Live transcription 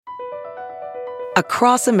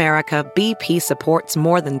Across America, BP supports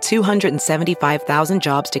more than 275,000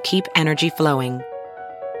 jobs to keep energy flowing.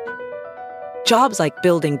 Jobs like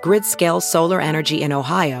building grid-scale solar energy in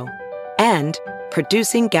Ohio and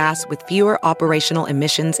producing gas with fewer operational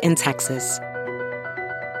emissions in Texas.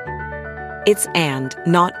 It's and,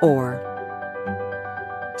 not or.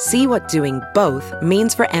 See what doing both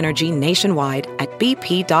means for energy nationwide at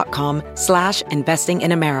bp.com/investing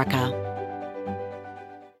in America.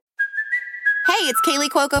 Hey, it's Kaylee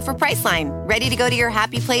Cuoco for Priceline. Ready to go to your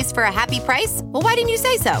happy place for a happy price? Well, why didn't you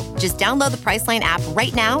say so? Just download the Priceline app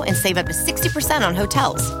right now and save up to 60% on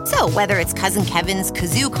hotels. So whether it's Cousin Kevin's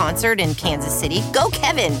Kazoo Concert in Kansas City, go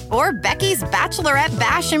Kevin, or Becky's Bachelorette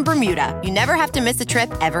Bash in Bermuda, you never have to miss a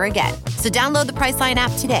trip ever again. So download the Priceline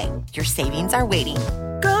app today. Your savings are waiting.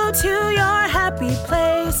 Go to your happy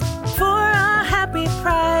place for a happy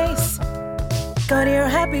price. Go to your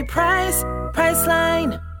happy price,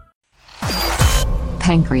 Priceline.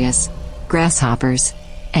 Pancreas, grasshoppers,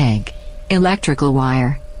 egg, electrical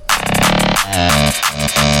wire.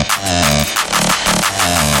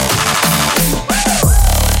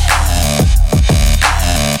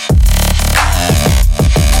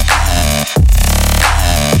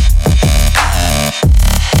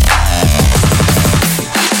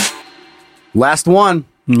 Last one.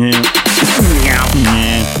 Yeah. Meow.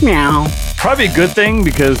 Meow. Probably a good thing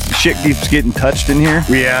because shit keeps getting touched in here.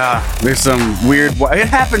 Yeah, there's some weird. It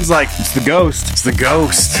happens like It's the ghost. it's the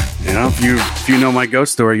ghost. You know, if you know my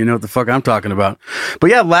ghost story, you know what the fuck I'm talking about. But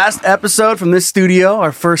yeah, last episode from this studio,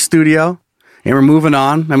 our first studio, and we're moving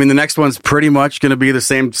on. I mean, the next one's pretty much going to be the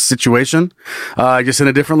same situation, just in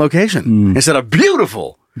a different location. Instead of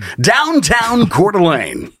beautiful downtown Coeur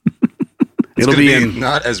d'Alene. It'll be in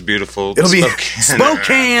not as beautiful. It'll be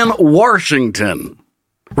Spokane, Washington.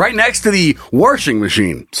 Right next to the washing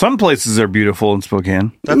machine. Some places are beautiful in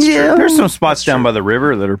Spokane. That's true. There's some spots down by the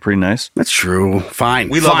river that are pretty nice. That's true. Fine.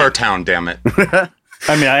 We love our town, damn it.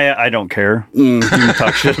 I mean, I don't care. You can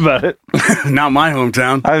talk shit about it. Not my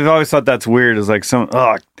hometown. I've always thought that's weird. It's like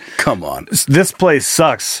Come on. This place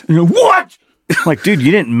sucks. What? Like, dude,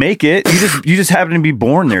 you didn't make it. You just happen to be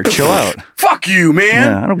born there. Chill out. Fuck you, man.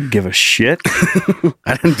 Yeah, I don't give a shit.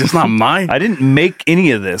 It's not mine. I didn't make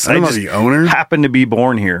any of this. I'm I not just the owner. happened to be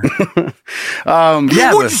born here.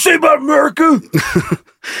 Yeah. What'd you say about America?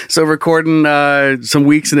 So recording some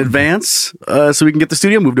weeks in advance so we can get the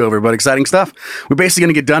studio moved over, but exciting stuff. We're basically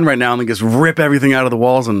going to get done right now and then just rip everything out of the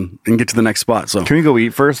walls and get to the next spot. So Can we go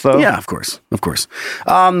eat first, though? yeah, of course.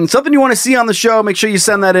 Something you want to see on the show, make sure you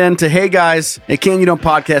send that in to hey guys at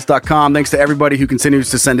canyoudontpodcast.com. Thanks to everybody who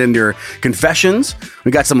continues to send in their confessions.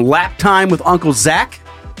 We got some lap time with Uncle Zach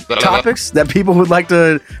topics that people would like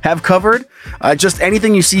to have covered. Just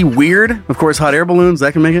anything you see weird. Of course, hot air balloons,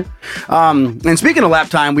 that can make it. And speaking of lap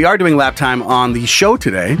time, we are doing lap time on the show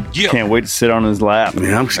today. Can't wait to sit on his lap.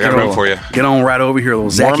 Yeah, I'm just I got room for you. Get on right over here, little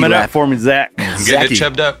Zachy Warm it lap. up for me, Zach. I'm getting it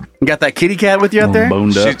chubbed up. You got that kitty cat with you out there?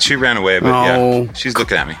 Boned up. She ran away, but yeah, she's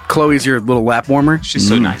looking at me. Chloe's your little lap warmer. She's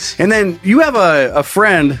so nice. And then you have a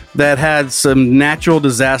friend that had some natural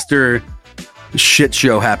disaster shit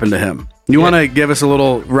show happen to him. You want to give us a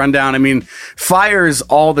little rundown? I mean, fires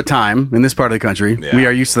all the time in this part of the country. Yeah. We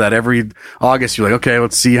are used to that. Every August, you're like, okay,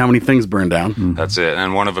 let's see how many things burn down. That's it.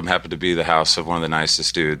 And one of them happened to be the house of one of the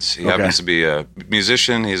nicest dudes. He happens to be a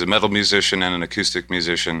musician. He's a metal musician and an acoustic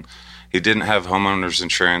musician. He didn't have homeowner's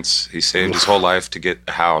insurance. He saved his whole life to get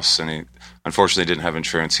a house, and he unfortunately didn't have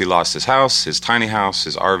insurance. He lost his house, his tiny house,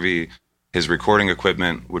 his RV, his recording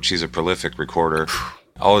equipment, which he's a prolific recorder,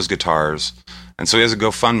 all his guitars. And so he has a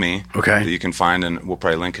GoFundMe that you can find, and we'll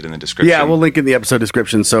probably link it in the description. Yeah, we'll link it in the episode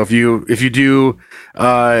description. So if you do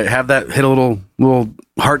have that hit a little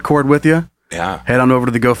heart chord with you, head on over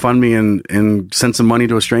to the GoFundMe and send some money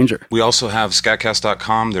to a stranger. We also have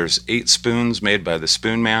scatcast.com. There's 8 spoons made by the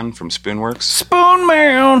Spoon Man from Spoonworks. Spoon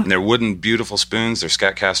Man! And they're wooden, beautiful spoons. They're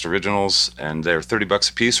Scatcast originals, and they're $30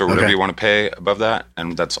 a piece or whatever you want to pay above that.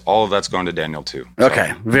 And all of that's going to Daniel too. So.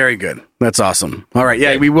 Okay, very good. That's awesome. All right,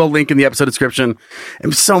 yeah, we will link in the episode description.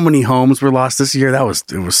 And so many homes were lost this year. It was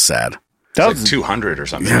sad. That was like 200 or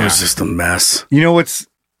something. Yeah, it was just a mess. You know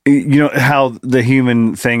how the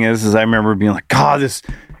human thing is I remember being like, God, this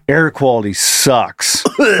air quality sucks.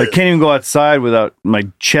 I can't even go outside without my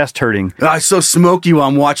chest hurting. It's so smoky while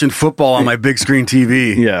I'm watching football on my big screen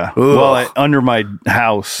TV. Yeah. Well, under my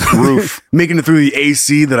house roof. Making it through the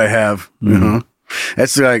AC that I have.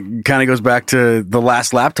 That's kind of goes back to the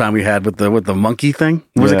last lap time we had with the monkey thing.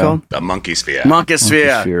 What was it called? The monkey sphere. Monkey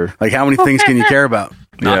sphere. Like, how many things can you care about?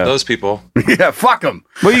 Not those people. Yeah, fuck them.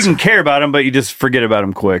 Well, you can care about them, but you just forget about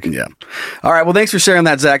them quick. Yeah. All right. Well, thanks for sharing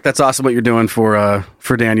that, Zach. That's awesome what you're doing for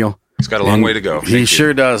Daniel. He's got a long way to go. He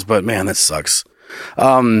sure does, but man, that sucks.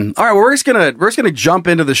 All right, well, we're just gonna jump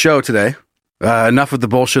into the show today. Enough with the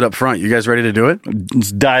bullshit up front. You guys ready to do it?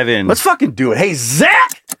 Let's dive in. Let's fucking do it. Hey,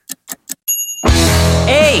 Zach!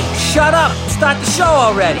 Hey, shut up. Start the show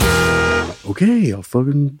already. Okay, I'll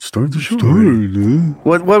fucking start the show.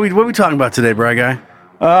 What are we talking about today, Bri Guy?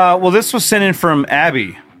 Well, this was sent in from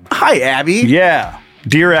Abby. Hi, Abby. Yeah.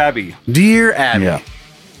 Dear Abby. Dear Abby. Yeah.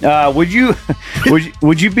 Would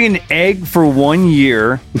you be an egg for 1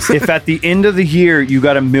 year if at the end of the year you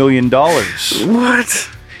got $1 million? What?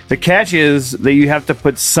 The catch is that you have to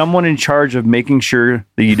put someone in charge of making sure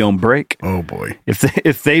that you don't break. Oh boy.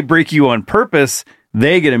 If they break you on purpose,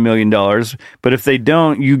 they get $1 million. But if they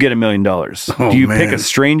don't, you get $1 million. Do you pick a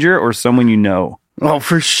stranger or someone you know? Oh,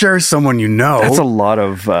 for sure, someone you know. That's a lot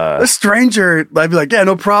of... a stranger, I'd be like, yeah,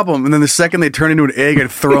 no problem. And then the second they turn into an egg,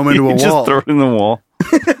 I'd throw them into a wall. Just throw it in the wall.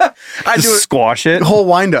 I do squash it. The whole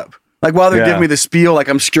wind up. Like while they're giving me the spiel, like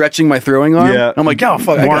I'm stretching my throwing arm. Yeah. I'm like, oh,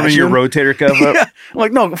 fuck. Warming your rotator cuff up. Yeah. I'm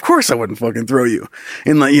like, no, of course I wouldn't fucking throw you.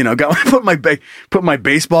 And like, put my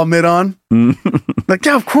baseball mitt on. Like,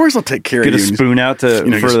 yeah, of course I'll take care of you. Get a spoon out for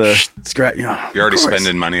the... Scratch, You're already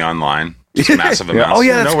spending money online. Just massive amounts. Oh,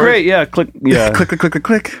 yeah, that's great. Yeah, click. Yeah. click.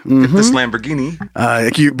 Mm-hmm. Get this Lamborghini.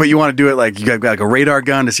 But you want to do it like you got like a radar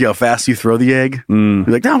gun to see how fast you throw the egg. You're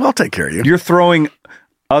like, no, I'll take care of you. You're throwing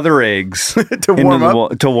other eggs to warm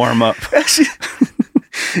up. To warm up. Actually,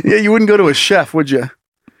 yeah, you wouldn't go to a chef, would you?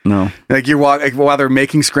 No. Like while they're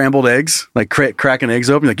making scrambled eggs, like cracking eggs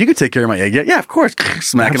open. Like, you could take care of my egg. Yeah, of course.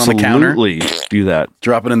 Smack it on the counter. Absolutely do that.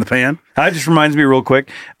 Drop it in the pan. That just reminds me real quick.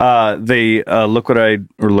 Look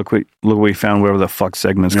what we found. Whatever the fuck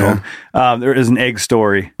segment's called. There is an egg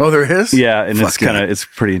story. Oh, there is. Yeah, and it's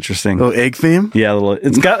pretty interesting. Little egg theme. Yeah,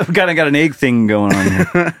 it's got an egg thing going on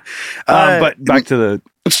here. But back to the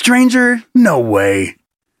stranger. No way.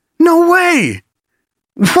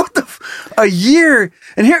 What a year.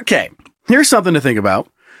 And here's something to think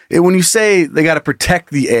about. When you say they got to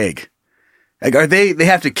protect the egg, like, are they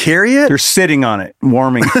have to carry it? They're sitting on it,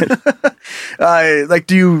 warming it. Like,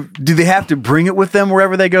 do they have to bring it with them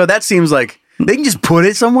wherever they go? That seems like they can just put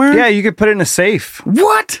it somewhere. Yeah, you could put it in a safe.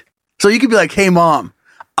 What? So you could be like, hey, Mom,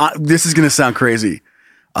 this is going to sound crazy.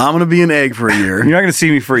 I'm going to be an egg for a year. You're not going to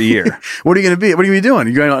see me for a year. What are you going to be? What are you going to be doing?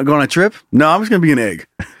 You going to go on a trip? No, I'm just going to be an egg.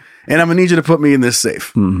 And I'm going to need you to put me in this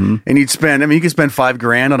safe. Mm-hmm. And you could spend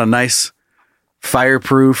 $5,000 on a nice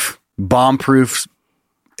fireproof, bomb-proof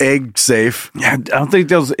egg safe. Yeah, I don't think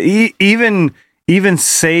those, even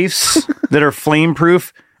safes that are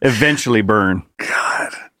flame-proof eventually burn.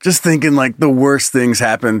 God, just thinking like the worst things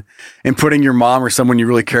happen and putting your mom or someone you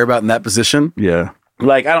really care about in that position. Yeah.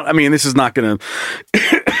 Like, this is not going to,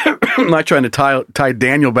 I'm not trying to tie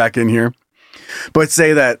Daniel back in here. But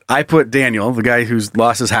say that I put Daniel, the guy who's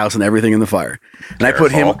lost his house and everything in the fire, and I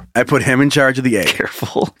put him in charge of the egg.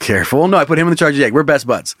 Careful. No, I put him in charge of the egg. We're best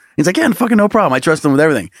buds. He's like, yeah, fucking no problem. I trust him with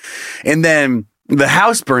everything. And then the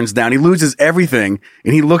house burns down. He loses everything,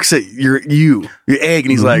 and he looks at your egg,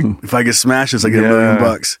 and he's like, if I get smashed this, I get $1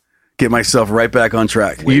 million. Get myself right back on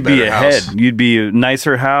track. You'd be ahead. You'd be a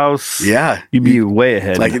nicer house. Yeah, you'd be way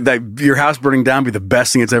ahead. Like your house burning down would be the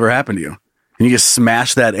best thing that's ever happened to you. And you just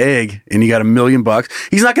smash that egg, and you got $1 million.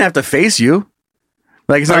 He's not gonna have to face you.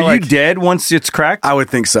 Like, are you dead once it's cracked? I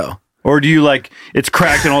would think so. Or do you it's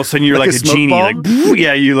cracked, and all of a sudden you're like a genie? Bomb?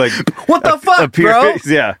 You what the fuck, appear, bro?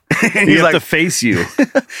 Yeah, and you have to face you.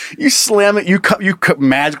 You slam it. You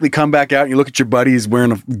magically come back out. And you look at your buddy. He's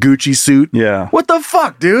wearing a Gucci suit. Yeah. What the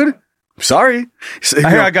fuck, dude? Sorry.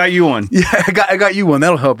 I got you one. Yeah, I got you one.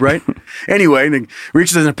 That'll help, right? Anyway, and he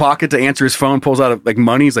reaches in his pocket to answer his phone, pulls out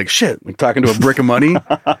money. He's like, shit, like talking to a brick of money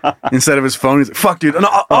instead of his phone. He's like, fuck, dude.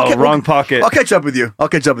 No, wrong pocket. I'll catch up with you,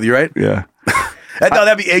 right? Yeah. No,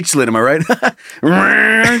 that'd be H-Slit, am I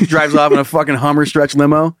right? Drives off in a fucking Hummer stretch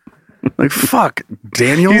limo. Like, fuck,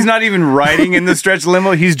 Daniel. He's not even riding in the stretch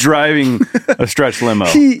limo. He's driving a stretch limo.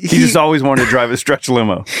 He just always wanted to drive a stretch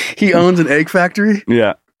limo. He owns an egg factory?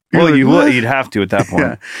 Yeah. Well, you'd have to at that point.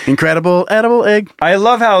 Yeah. Incredible edible egg. I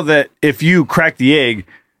love how that if you crack the egg,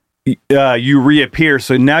 you reappear.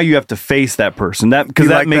 So now you have to face that person. Because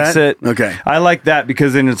that makes it. Okay. I like that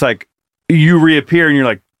because then it's like you reappear and you're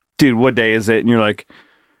like, dude, what day is it? And you're like,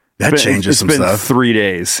 that changes some stuff. It's been 3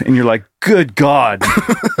 days. And you're like, good God,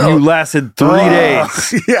 you lasted 3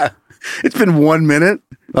 days. Yeah. It's been 1 minute.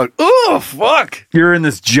 Like, oh, fuck. You're in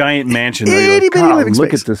this giant mansion. Itty bitty living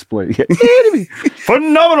look space. At this place.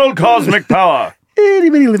 Phenomenal cosmic power. Itty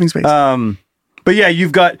bitty living space. But yeah, you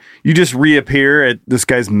just reappear at this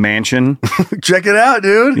guy's mansion. Check it out,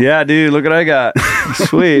 dude. Yeah, dude, look what I got.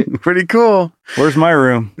 Sweet. Pretty cool. Where's my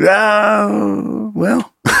room?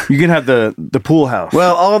 Well, You can have the pool house.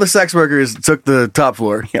 Well, all the sex workers took the top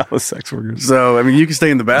floor. Yeah, all the sex workers. So, I mean, you can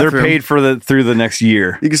stay in the bathroom. They're paid for through the next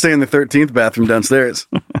year. You can stay in the 13th bathroom downstairs.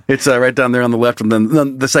 It's right down there on the left, and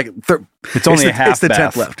then the second. It's only a half It's the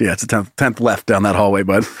bath. 10th left. Yeah, it's the 10th left down that hallway,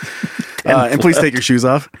 bud. And please take your shoes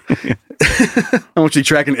off. I want you to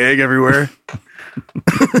track an egg everywhere.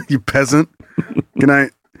 You peasant. Good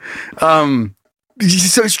night.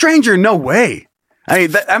 So stranger, no way. I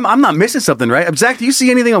mean, I'm not missing something, right? Zach, do you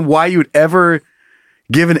see anything on why you would ever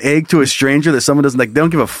give an egg to a stranger that someone doesn't like? They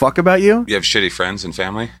don't give a fuck about you. You have shitty friends and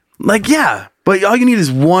family. Like, yeah, but all you need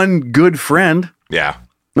is one good friend. Yeah,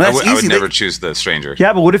 Well, I would never choose the stranger.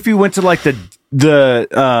 Yeah, but what if you went to like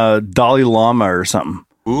the Dalai Lama or something?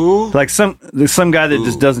 Ooh, Like there's some guy that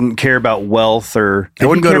just doesn't care about wealth or. I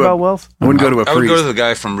wouldn't care go to about wealth. I wouldn't go to a I would priest. go to the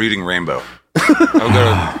guy from Reading Rainbow. I would go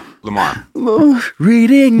to Lamar.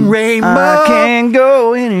 Reading Rainbow. I can't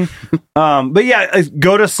go any. But yeah,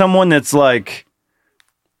 go to someone that's like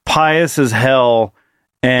pious as hell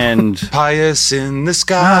and Pious in the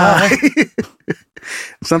sky.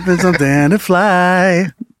 Something to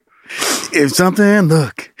fly. If something,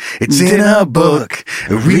 look, it's in a book.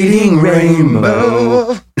 Reading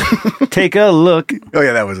Rainbow. take a look. Oh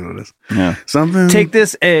yeah, that was what it is. Yeah. Something. Take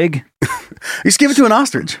this egg. Just give it to an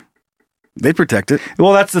ostrich. They protect it.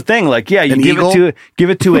 Well, that's the thing. Like, yeah, you An eagle? give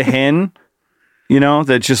it to a hen. You know,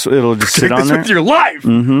 that it'll just sit Take on this there. with your life.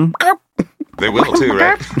 They will too,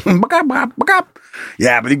 right?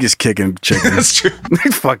 Yeah, but they just kicking chickens. That's true.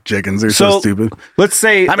 Fuck chickens. They're so stupid. Let's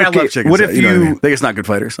say, I mean, okay, I love chickens. what if you know you? what I mean? They just not good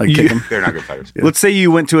fighters. I kick them. They're not good fighters. Let's say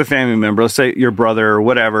you went to a family member. Let's say your brother or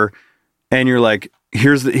whatever, and you're like,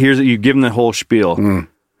 here's you give him the whole spiel.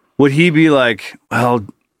 Would he be like, well,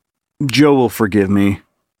 Joe will forgive me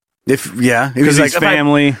If because he's he's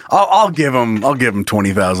family? I'll give him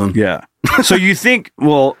 20,000. Yeah. So you think,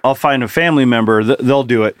 well, I'll find a family member, they'll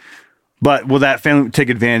do it. But will that family take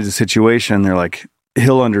advantage of the situation? They're like,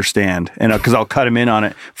 he'll understand, and because I'll cut him in on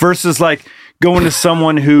it. Versus like going to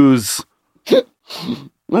someone who's,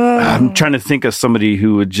 I'm trying to think of somebody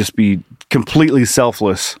who would just be completely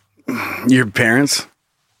selfless. Your parents.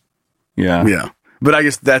 Yeah. Yeah. But I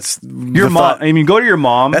guess that's Your mom. I mean, go to your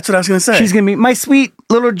mom. That's what I was going to say. She's going to be my sweet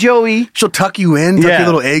little Joey. She'll tuck you in, tuck your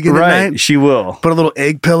little egg in right. at night. She will. Put a little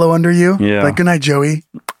egg pillow under you. Yeah. Like, good night, Joey.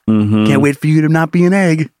 Mm-hmm. Can't wait for you to not be an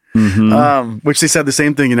egg. Mm-hmm. Which they said the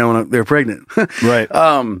same thing, when they were pregnant. Right.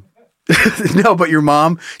 No, but your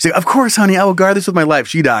mom, she's like, of course, honey, I will guard this with my life.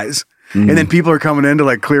 She dies. And then people are coming in to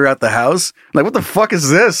like clear out the house. Like, what the fuck is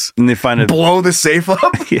this? And they find blow the safe up.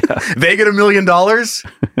 Yeah. They get $1 million.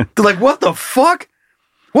 They're like, what the fuck?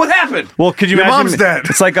 What happened? Well, could you Your imagine? mom's dead.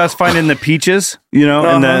 It's like us finding the peaches, and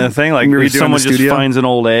the thing, like Redoing someone the just studio. finds an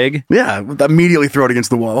old egg. Yeah, immediately throw it against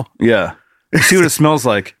the wall. Yeah. See what it smells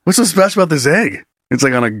like. What's so special about this egg? It's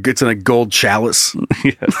like it's in a gold chalice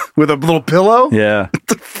Yeah. with a little pillow. Yeah.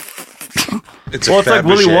 It's Well, it's like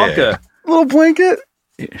Willy Wonka. Little blanket.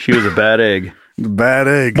 She was a bad egg. Bad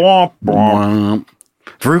egg. Bwomp, bwomp.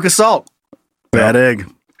 Veruca Salt. Bad egg.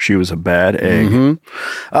 She was a bad egg.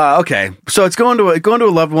 Mm-hmm. Okay, so it's going to a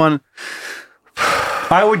loved one.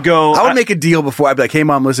 I would go. I would make a deal before. I'd be like, hey,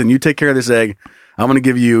 mom, listen, you take care of this egg. I'm going to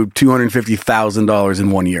give you $250,000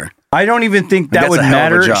 in 1 year. I don't even think that That's would a hell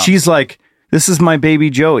of a matter. job. She's like, this is my baby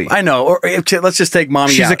Joey. I know. Or let's just take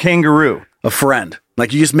mommy She's out. a kangaroo. A friend.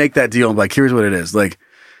 Like, you just make that deal. Like, here's what it is. Like,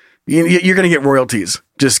 you're going to get royalties.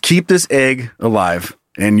 Just keep this egg alive,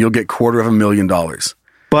 and you'll get $250,000.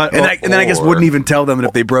 But And then I guess wouldn't even tell them that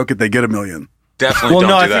if they broke it, they get $1 million. Definitely well, don't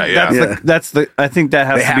no, do I that. think Yeah. that's the. I think that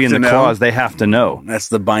has They to be have in to the know? clause. They have to know. That's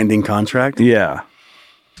the binding contract. Yeah.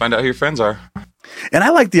 Find out who your friends are. And I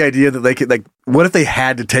like the idea that they could, like, what if they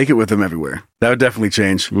had to take it with them everywhere? That would definitely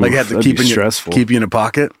change. Like, you had to that'd keep be in stressful. keep you in a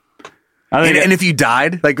pocket. I think And if you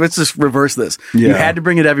died, like, let's just reverse this. You Yeah. had to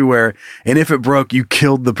bring it everywhere, and if it broke, you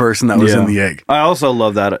killed the person that was in the egg. I also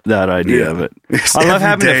love that idea Yeah. of it. It's I love every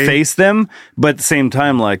having day. to face them, but at the same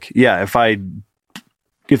time, like, yeah,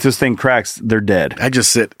 if this thing cracks, they're dead I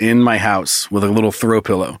just sit in my house with a little throw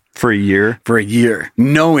pillow for a year. for a year,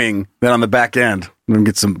 knowing that on the back end, I'm going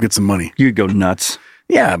to get some money. You'd go nuts.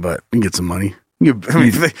 Yeah, but you can get some money. You'd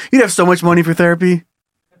have so much money for therapy.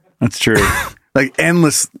 That's true. Like,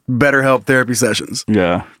 endless BetterHelp therapy sessions.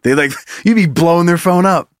 Yeah. You'd be blowing their phone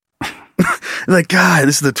up. Like, God,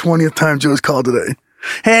 this is the 20th time Joe's called today.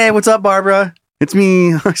 Hey, what's up, Barbara? It's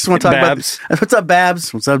me. I just want to talk Babs. about what's up,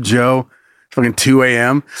 Babs? What's up, Joe? It's fucking 2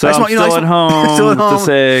 a.m. So I just I'm want- still at home still at with this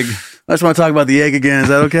egg. I just want to talk about the egg again. Is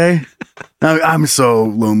that okay? I'm so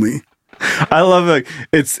lonely. I love it.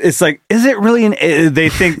 It's like, is it really an egg? They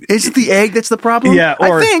think, Is it the egg that's the problem? Yeah,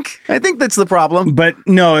 or- I think that's the problem. but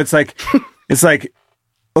no, it's like,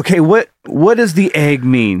 Okay, what does the egg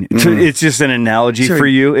mean? It's just an analogy for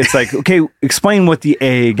you. It's like, okay, explain what the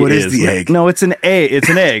egg is. What is the egg? No, it's an egg. It's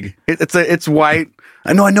an egg. It's white.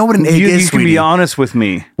 I know what an egg is. You can be honest with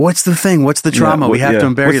me. What's the thing? What's the trauma? We have to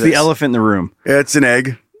unbury What's this. the elephant in the room? It's an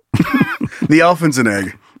egg. The elephant's an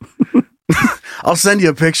egg. I'll send you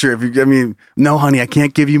a picture if you. I mean, no, honey, I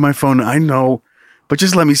can't give you my phone. I know, but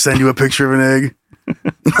just let me send you a picture of an egg.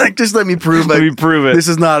 Like, just let me prove. Let me prove it. This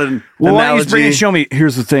is not an Well, why don't you analogy. just bring it and show me?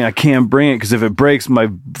 Here's the thing: I can't bring it because if it breaks, my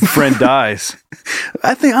friend dies.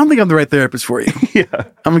 I don't think I'm the right therapist for you. Yeah,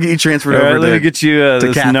 I'm gonna get you transferred all right, over. let me get you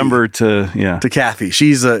this Kathy. number to Kathy.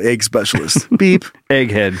 She's an egg specialist. Beep.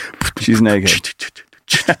 Egghead. She's an egghead.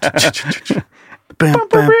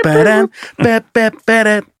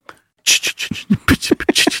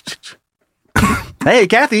 Hey,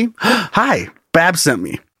 Kathy. Hi. Bab sent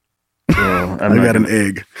me. I got an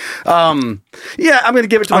egg. Yeah, I'm going to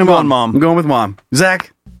give it to my mom. I'm going with mom.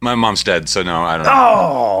 Zach? My mom's dead, so no, I don't know.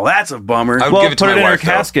 Oh, that's a bummer. I would give it to put my it in her wife,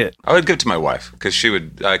 though. casket. I would give it to my wife because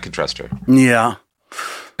I could trust her. Yeah.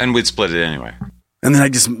 And we'd split it anyway. And then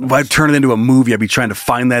I'd turn it into a movie. I'd be trying to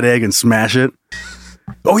find that egg and smash it.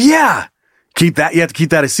 Oh, yeah. You have to keep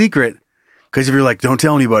that a secret. Because if you're like, don't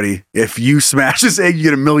tell anybody, if you smash this egg, you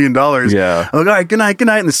get $1 million. Yeah. I'm like, all right, good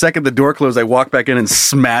night. And the second the door closed, I walk back in and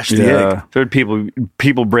smash the egg. There are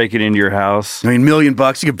people breaking into your house. I mean, $1 million,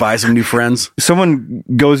 you could buy some new friends. Someone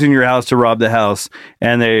goes in your house to rob the house,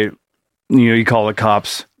 and you call the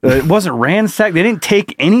cops. It wasn't ransacked. They didn't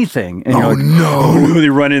take anything. And you're like, no. They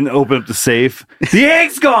run in, open up the safe. The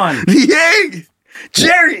egg's gone. The egg!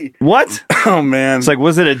 Jerry! What? Oh, man. It's like,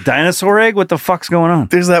 was it a dinosaur egg? What the fuck's going on?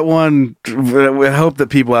 There's that one, I hope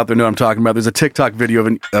that people out there know what I'm talking about. There's a TikTok video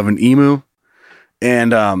of an emu,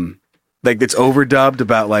 and like it's overdubbed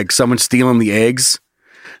about like someone stealing the eggs.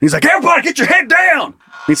 And he's like, everybody get your head down!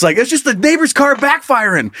 And he's like, it's just the neighbor's car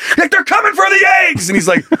backfiring. Like, they're coming for the eggs! And he's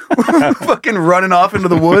like, fucking running off into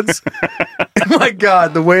the woods. Oh my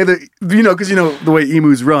God, the way that, because the way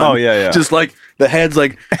emus run. Oh, yeah. Just like, the head's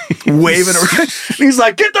like waving around. He's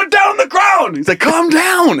like, get them down on the ground! He's like, calm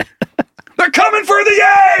down! They're coming for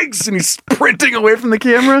the eggs! And he's sprinting away from the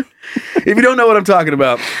camera. If you don't know what I'm talking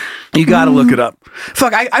about, you got to look it up.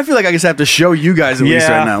 Fuck, I feel like I just have to show you guys at least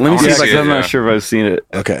right now. Let me see if I can. I'm not sure if I've seen it.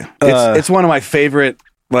 Okay. It's one of my favorite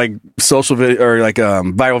like social video or like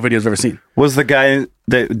viral videos I've ever seen. Was the guy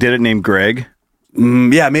that did it named Greg?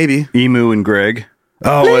 Yeah, maybe. Emu and Greg.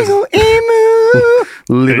 Oh, Little Emu.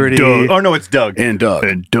 Liberty. And Doug. Oh, no, it's Doug. And Doug.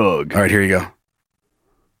 Doug. All right, here you go.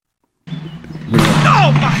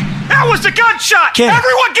 Oh my! That was a gunshot! Kenneth.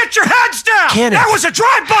 Everyone get your heads down! Kenneth. That was a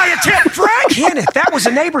drive-by attempt, Frank! Kenneth, that was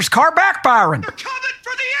a neighbor's car backfiring. They're coming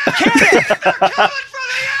for the eggs! Kenneth! They're coming for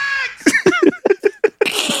the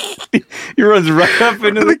eggs! He runs right up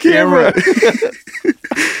into the camera.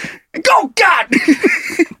 Go, God!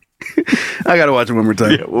 I got to watch it one more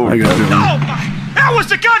time. Yeah, I gotta do it. Oh my! That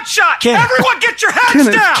was a gunshot! Kenneth. Everyone get your heads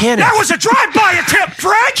Kenneth. down! Kenneth. That was a drive-by attempt,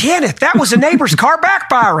 Frank! Kenneth, that was a neighbor's car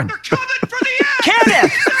backfiring. They're coming for the eggs!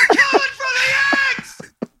 Kenneth! They're coming for the eggs!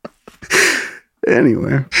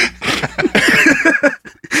 Anyway.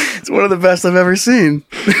 It's one of the best I've ever seen.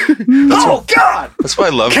 Oh, God! That's why I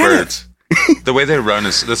love Kenneth. birds. The way they run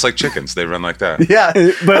that's like chickens. They run like that. Yeah.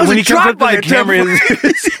 But when he comes up to the camera,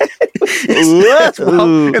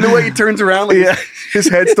 and the way he turns around, like his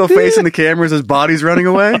head's still facing the camera as his body's running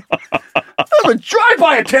away. That was a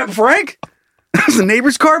drive-by attempt, Frank. That was the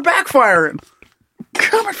neighbor's car backfiring.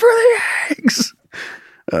 Coming for the eggs.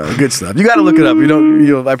 Good stuff. You got to look it up.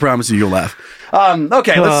 I promise you, you'll laugh.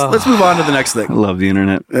 Okay, let's move on to the next thing. I love the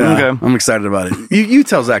internet. Yeah, Okay. I'm excited about it. You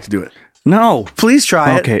tell Zach to do it. No. Please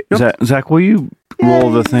try it. Okay. Zach, will you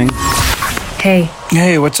roll the thing? Hey,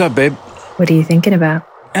 Hey, what's up, babe? what are you thinking about?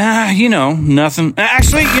 Nothing.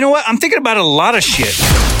 Actually, you know what? I'm thinking about a lot of shit.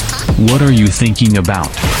 What are you thinking about?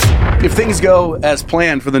 If things go as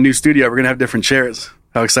planned for the new studio, we're going to have different chairs.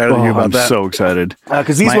 How excited are you about I'm that? so excited.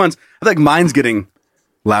 Because these ones, I think mine's getting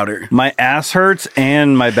louder. My ass hurts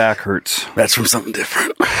and my back hurts. That's from something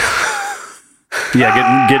different.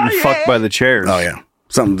 Yeah, getting fucked by the chairs. Oh, yeah.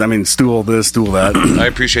 Stool this, stool that. I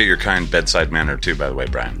appreciate your kind bedside manner too, by the way,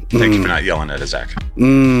 Brian. Thank you for not yelling at Zach.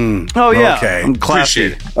 Oh, yeah. Okay. I'm classy.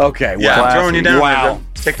 Appreciate it. Okay. Yeah, Well, I'm throwing you down. Wow. There, bro.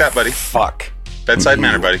 Take that, buddy. Fuck. Bedside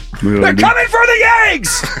manner, buddy. They're coming for the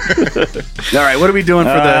eggs! All right, what are we doing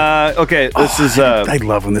for the... Okay, this is... I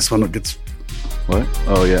love when this one gets... What?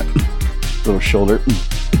 Oh, yeah. Little shoulder.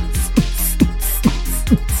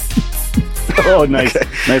 Oh, nice. Okay.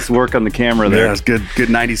 Nice work on the camera there. Yeah, it's good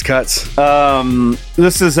 90s cuts.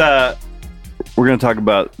 This is... we're we're gonna talk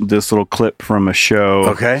about this little clip from a show.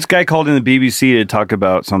 Okay. This guy called in the BBC to talk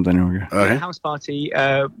about something. Okay. A house party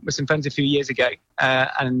with some friends a few years ago,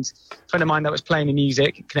 and a friend of mine that was playing the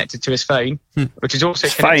music connected to his phone, which is also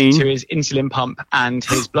connected to his insulin pump and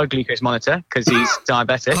his blood glucose monitor because he's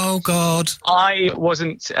diabetic. Oh God! I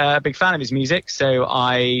wasn't a big fan of his music, so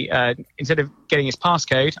I instead of getting his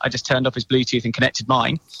passcode, I just turned off his Bluetooth and connected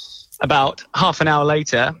mine. About half an hour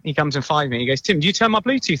later, he comes and finds me. He goes, "Tim, do you turn my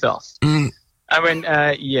Bluetooth off?" I went,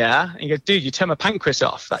 "Yeah." And he goes, "Dude, you turn my Pancreas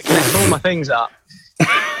off. That connects all my things up."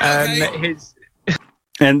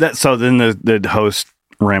 And that, so then the host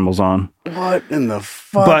rambles on. What in the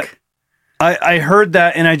fuck? But I heard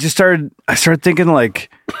that and I started thinking like,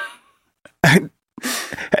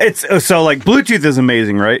 it's so like Bluetooth is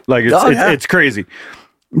amazing, right? Like it's crazy.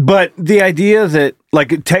 But the idea that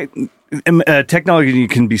like technology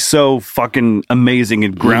can be so fucking amazing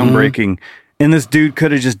and groundbreaking, and this dude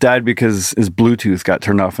could have just died because his Bluetooth got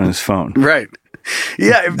turned off on his phone. Right.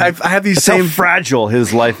 Yeah, I have these How fragile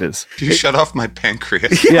his life is. Did you shut off my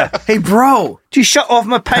pancreas? Yeah. Hey, bro. Did you shut off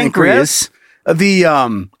my pancreas? Having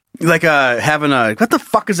a, what the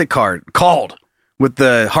fuck is it called with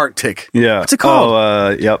the heart tick? Yeah. What's it called?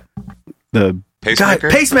 Oh, yep. The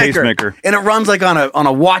pacemaker. And it runs like on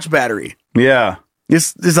a watch battery. Yeah.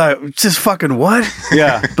 It's just fucking what?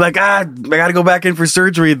 Yeah. Like, I got to go back in for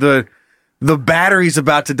surgery. The battery's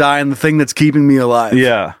about to die and the thing that's keeping me alive.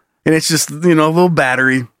 Yeah. And it's just, a little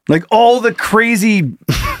battery. Like all the crazy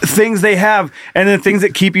things they have and the things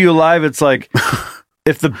that keep you alive. It's like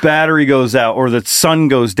if the battery goes out or the sun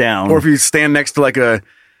goes down. Or if you stand next to like a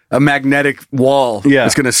magnetic wall,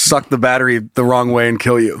 it's going to suck the battery the wrong way and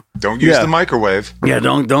kill you. Don't use the microwave. Yeah,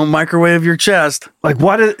 don't microwave your chest. Like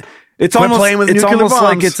it's Quit almost playing with it's nuclear almost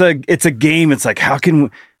bombs. like it's a game. It's like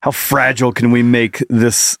how fragile can we make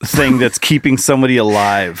this thing that's keeping somebody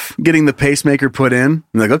alive? Getting the pacemaker put in.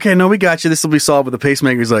 I'm like, okay, no, we got you. This will be solved with the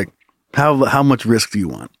pacemaker. He's like, how much risk do you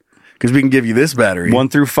want? Because we can give you this battery. 1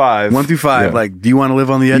 through 5. 1 through 5. Yeah. Like, do you want to live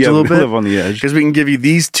on the edge a little bit? Live on the edge. Because we can give you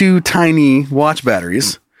these 2 tiny watch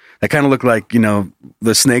batteries that kind of look like,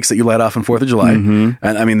 the snakes that you light off on 4th of July. And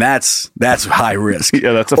I mean, that's high risk.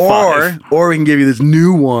 Yeah, that's a 5. Or we can give you this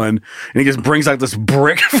new one and he just brings out this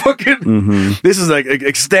brick fucking. This is like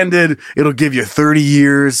extended. It'll give you 30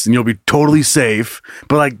 years and you'll be totally safe.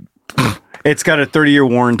 But like, it's got a 30-year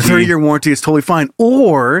warranty. 30-year warranty is totally fine.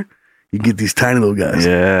 Or you get these tiny little guys.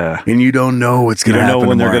 Yeah. And you don't know what's going to happen. You don't know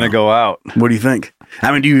when tomorrow. they're going to go out. What do you think?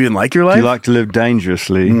 I mean, do you even like your life? You like to live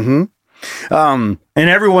dangerously. And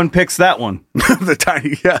everyone picks that one. The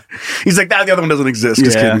tiny, yeah. He's like, the other one doesn't exist.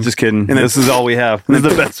 Just kidding. Just kidding. And this is all we have. This is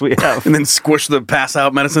the best we have. And then squish the pass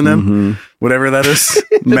out medicine in. Whatever that is.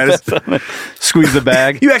 Medicine. Squeeze the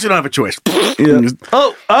bag. You actually don't have a choice.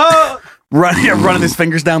 Yeah. Running his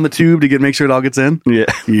fingers down the tube to make sure it all gets in. Yeah.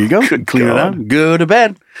 Here you go. Clean it out. Go to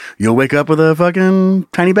bed. You'll wake up with a fucking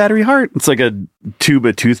tiny battery heart. It's like a tube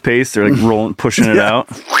of toothpaste. They're like pushing it out.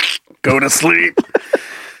 Go to sleep.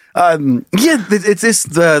 It's this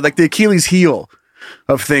the Achilles heel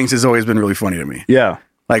of things has always been really funny to me. Yeah.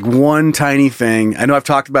 Like one tiny thing. I know I've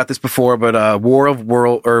talked about this before, but War of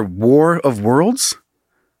Worlds,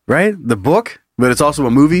 right? The book, but it's also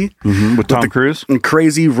a movie with Tom Cruise and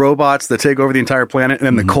crazy robots that take over the entire planet, and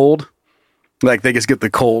then the cold, like they just get the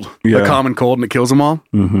cold, the common cold, and it kills them all.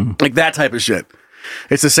 Like that type of shit.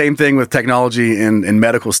 It's the same thing with technology and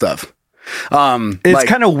medical stuff. It's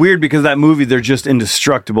kind of weird because that movie, they're just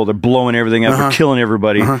indestructible. They're blowing everything up. They're killing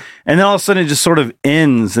everybody. And then all of a sudden it just sort of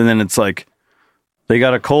ends. And then it's like, they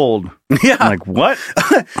got a cold. Yeah. I'm like, what?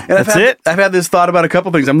 I've had this thought about a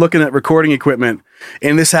couple things. I'm looking at recording equipment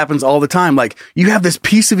and this happens all the time. Like you have this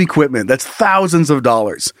piece of equipment that's thousands of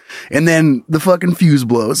dollars and then the fucking fuse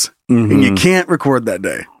blows and you can't record that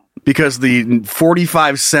day because the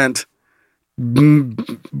 45-cent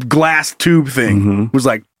glass tube thing was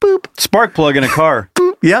like boop, spark plug in a car.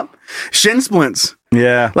 Boop, yep. Shin splints.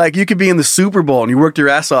 Yeah. Like you could be in the Super Bowl and you worked your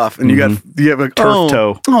ass off and you have a turf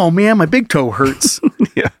toe. Oh man, my big toe hurts.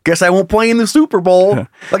 Yeah. Guess I won't play in the Super Bowl. Yeah.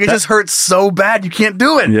 Like it just hurts so bad you can't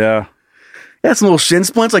do it. Yeah. That's some little shin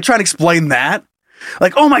splints. Like trying to explain that.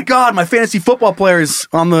 Like, oh my God, my fantasy football player is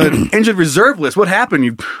on the injured reserve list. What happened?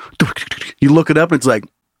 You look it up and it's like,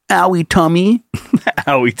 owie tummy.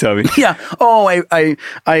 Owie tummy. Yeah. Oh,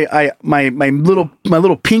 my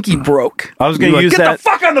little pinky broke. I was going to use get that. The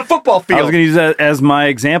fuck on the football field. I was going to use that as my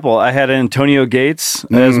example. I had Antonio Gates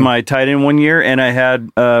as my tight end one year, and I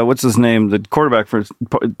had what's his name, the quarterback for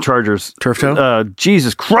Chargers. Turf toe.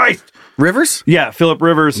 Jesus Christ. Rivers. Yeah, Phillip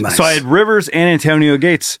Rivers. Nice. So I had Rivers and Antonio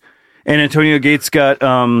Gates, and Antonio Gates got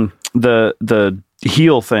the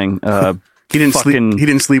heel thing. He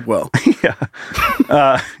didn't sleep well.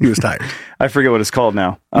 Yeah. He was tired. I forget what it's called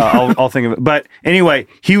now. I'll think of it. But anyway,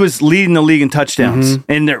 he was leading the league in touchdowns,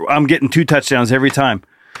 and I'm getting 2 touchdowns every time.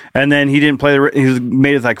 And then he didn't play. He was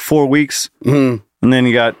made it like 4 weeks, and then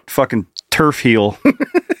he got fucking turf heel,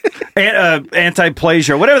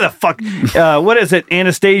 anti-plasia, whatever the fuck. What is it?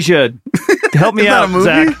 Anastasia. Help me out,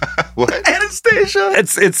 Zach. What? Anastasia.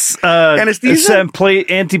 It's anesthesia.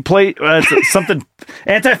 It's something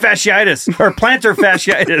anti-fasciitis or plantar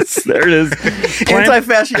fasciitis. There it is.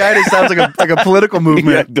 Anti-fasciitis sounds like a political movement.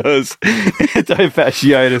 Yeah, it does.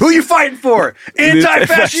 Anti-fasciitis. Who are you fighting for?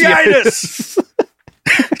 Anti-fasciitis.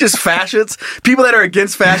 Just fascists. People that are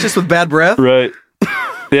against fascists with bad breath. Right.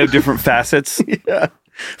 They have different facets. Yeah.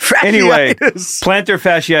 Anyway, plantar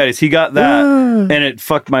fasciitis. He got that, and it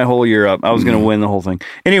fucked my whole year up. I was going to win the whole thing.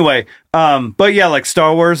 Anyway, but yeah, like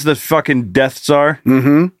Star Wars, the fucking Death Star.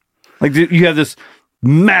 Like you have this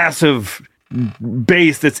massive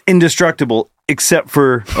base that's indestructible, except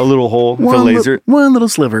for a little hole with a laser. One little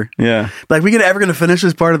sliver. Yeah. Like, we ever going to finish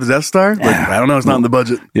this part of the Death Star? Like, I don't know. It's not in the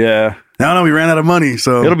budget. Yeah. I don't know. We ran out of money,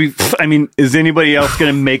 so it'll be. I mean, is anybody else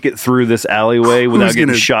going to make it through this alleyway without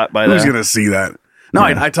getting shot by that? Who's going to see that? No,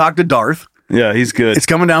 I talked to Darth. Yeah, he's good. It's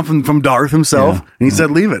coming down from Darth himself, and he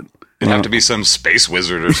said, "Leave it." It'd have to be some space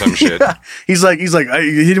wizard or some shit. Yeah. He's like, he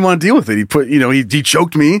didn't want to deal with it. He put, he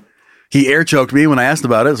choked me. He air choked me when I asked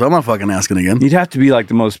about it, so I'm not fucking asking again. You'd have to be like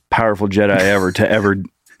the most powerful Jedi ever to ever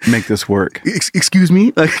make this work. Excuse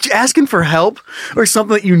me, like asking for help or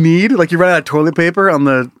something that you need, like you run out of toilet paper on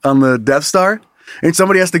the Death Star, and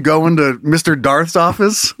somebody has to go into Mr. Darth's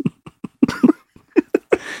office.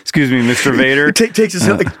 Excuse me, Mr. Vader. Takes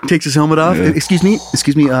his helmet off. Yeah. Excuse me.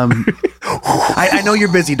 I know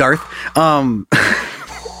you're busy, Darth.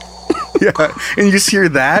 Yeah, and you just hear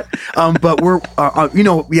that. But we're,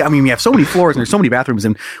 we have so many floors and there's so many bathrooms,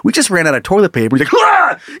 and we just ran out of toilet paper. He's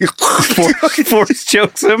like, Force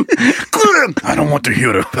chokes him. I don't want to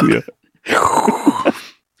hear it. Yeah.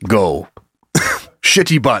 Go.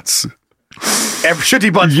 Shitty butts.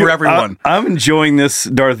 Shitty butts for everyone. I'm enjoying this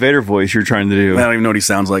Darth Vader voice you're trying to do. I don't even know what he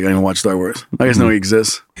sounds like. I don't watch Star Wars. I just know he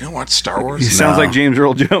exists. You don't watch Star Wars? He sounds like James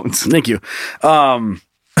Earl Jones. Thank you.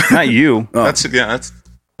 Not you. That's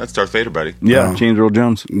Darth Vader, buddy. Yeah, James Earl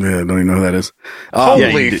Jones. Yeah, I don't even know who that is.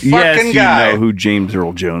 Holy fucking yes, guy. You know who James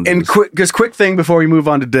Earl Jones is. And quick thing before we move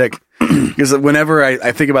on to Dick, because whenever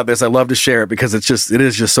I think about this, I love to share it because it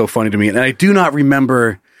is just so funny to me. And I do not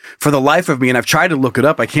remember for the life of me, and I've tried to look it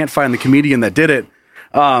up. I can't find the comedian that did it.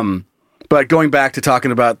 But going back to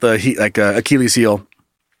talking about the Achilles heel,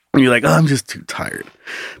 and you're like, oh, I'm just too tired.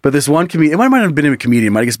 But this one comedian, it might have been a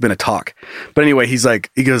comedian, might have just been a talk. But anyway, he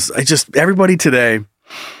goes, everybody today,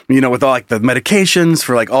 with all like the medications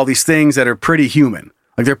for like all these things that are pretty human.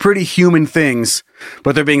 Like they're pretty human things,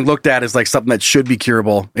 but they're being looked at as like something that should be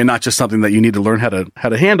curable and not just something that you need to learn how to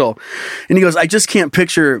handle. And he goes, I just can't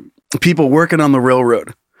picture people working on the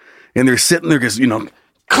railroad and they're sitting there just,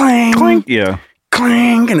 clang, clink, yeah,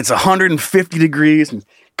 clang, and it's 150 degrees and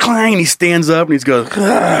clang, and he stands up and he goes,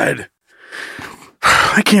 God,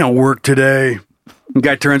 I can't work today. And the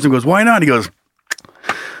guy turns and goes, why not? He goes,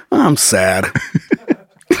 I'm sad.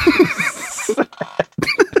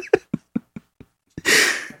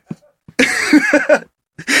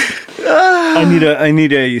 I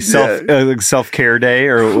need a self-care day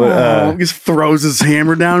or he just throws his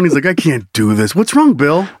hammer down. He's like, I can't do this. What's wrong,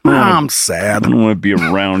 Bill? I'm sad. I don't want to be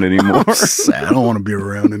around anymore. I'm sad. I don't want to be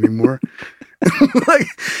around anymore. Like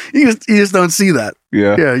you just don't see that.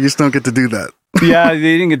 Yeah, you just don't get to do that. Yeah, they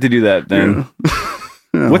didn't get to do that then.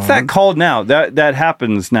 Yeah. What's that called now? That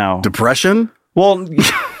happens now. Depression? Well,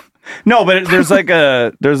 no, but there's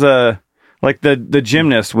the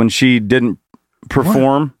gymnast when she didn't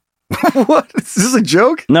perform. What? Is this a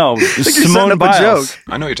joke? No, Simone Biles.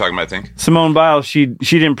 I know what you're talking about, I think. Simone Biles, she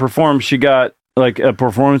didn't perform. She got like a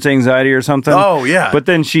performance anxiety or something. Oh, yeah. But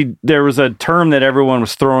then there was a term that everyone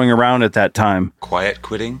was throwing around at that time. Quiet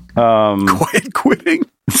quitting? Quiet quitting?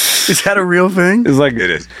 Is that a real thing? It's like it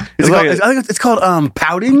is. I think it's called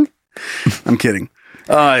pouting. I'm kidding.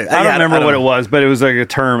 I don't remember what it was, but it was like a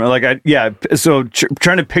term. So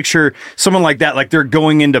trying to picture someone like that, like they're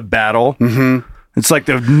going into battle. Mm-hmm. It's like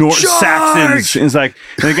the North Saxons. It's like,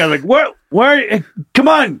 and the guy's like, what? Where? Come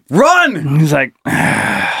on, run! And he's like,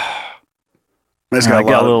 I got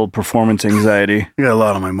a little performance anxiety. I got a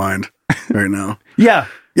lot on my mind right now. Yeah,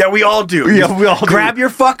 we all do. Yeah, we all grab your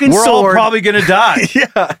fucking sword. We're all probably gonna die.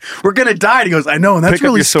 Yeah, we're gonna die. And he goes, I know, and that's Pick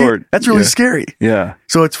up your sword. That's really scary. Yeah.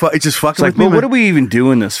 So it's just fucking with me. But what are we even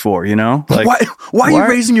doing this for? Like, why are you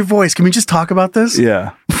raising your voice? Can we just talk about this?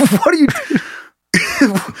 Yeah. What are you?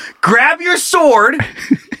 Grab your sword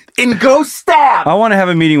and go stab. I want to have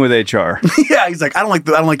a meeting with HR. Yeah, he's like, I don't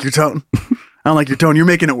like your tone. I don't like your tone. You're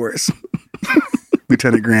making it worse.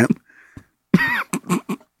 Lieutenant Grant.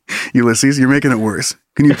 Ulysses, you're making it worse.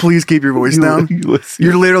 Can you please keep your voice down? Ulysses.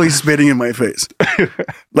 You're literally spitting in my face.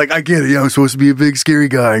 Like, I get it. Yeah, I'm supposed to be a big, scary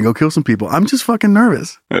guy and go kill some people. I'm just fucking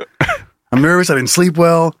nervous. I'm nervous. I didn't sleep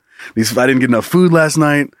well. I didn't get enough food last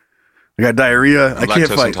night. I got diarrhea. I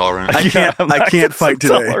can't fight. Intolerant. I can't fight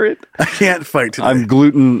today. I can't fight today. I'm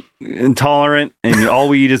gluten intolerant, and all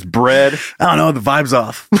we eat is bread. I don't know. The vibe's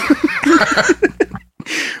off.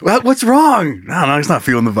 What's wrong? I don't know. He's not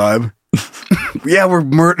feeling the vibe. Yeah, we're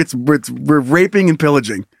raping and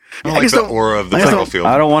pillaging. I like the aura of the battlefield.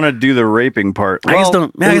 I don't want to do the raping part. I just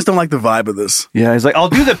don't like the vibe of this. Yeah, he's like, I'll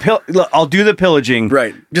do the pillaging,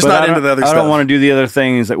 right? Just not into the other stuff. I don't want to do the other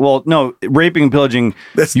thing. He's like, well, no, raping and pillaging.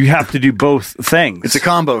 You have to do both things. It's a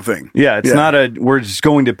combo thing. Yeah, it's not we're just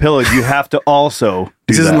going to pillage. You have to also do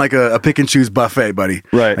This isn't that. like a pick and choose buffet, buddy.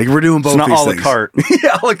 Right? Like we're doing both. It's not these a la things. carte.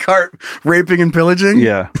 Yeah, a la carte. Raping and pillaging.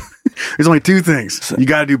 Yeah. There's only two things. You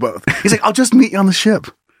got to do both. He's like, I'll just meet you on the ship.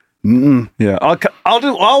 Yeah,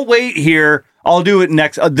 I'll wait here. I'll do it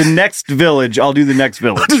next. The next village. I'll do the next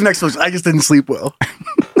village. I just didn't sleep well.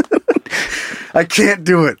 I can't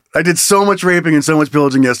do it. I did so much raping and so much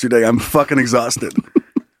pillaging yesterday. I'm fucking exhausted.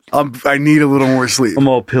 I need a little more sleep. I'm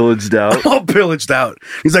all pillaged out.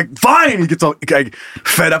 He's like, fine. He gets all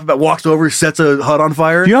fed up about, walks over, sets a hut on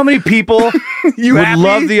fire. Do you know how many people would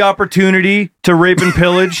love the opportunity to rape and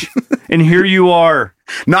pillage? And here you are.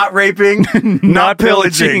 Not raping, not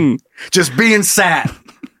pillaging. Just being sad.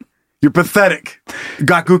 You're pathetic.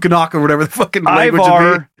 Gakukanaka or whatever the fucking language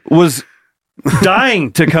Ivar was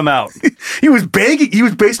dying to come out. He was begging. He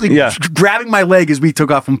was basically grabbing my leg as we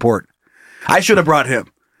took off from port. I should have brought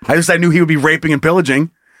him. I knew he would be raping and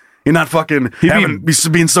pillaging. You're not fucking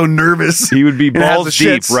being so nervous. He would be balls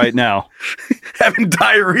deep right now. Having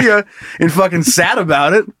diarrhea and fucking sad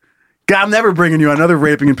about it. God, I'm never bringing you on another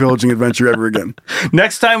raping and pillaging adventure ever again.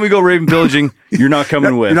 Next time we go raping and pillaging, you're not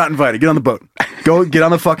coming with. You're not invited. Get on the boat. Go get on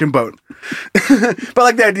the fucking boat. But I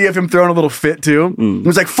like the idea of him throwing a little fit too. He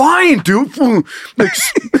was like, fine, dude.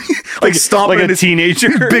 like stomping like a teenager.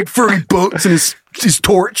 His big furry boots and his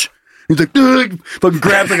torch. He's like, fucking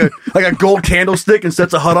grabs like a gold candlestick and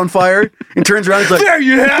sets a hut on fire and turns around. He's like, there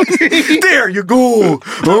you have it. There you go.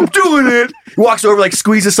 I'm doing it. He walks over, like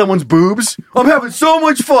squeezes someone's boobs. I'm having so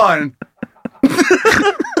much fun.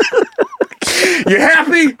 You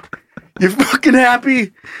happy? You fucking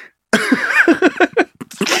happy?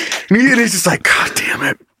 And he's just like, God damn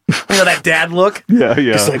it. You know that dad look? Yeah.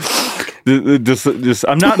 Just like, just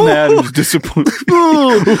I'm not mad, I'm just disappointed.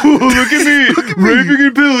 Oh, look at me, raping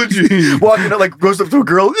and pillaging. Walking up, like goes up to a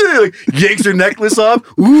girl, like yanks her necklace off.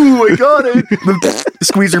 Ooh, I got it.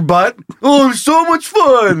 Squeeze her butt. Oh, it was so much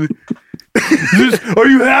fun. Are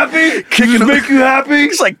you happy? Does this make you happy?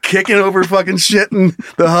 He's like kicking over fucking shit in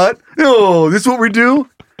the hut. Oh, this is what we do?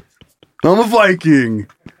 I'm a Viking.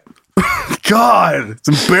 God, it's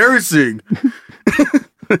embarrassing.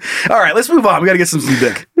 All right, let's move on. We got to get some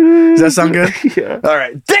dick. Does that sound good? Yeah. All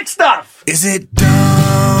right, dick stuff. Is it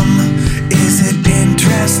dumb? Is it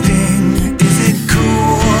interesting? Is it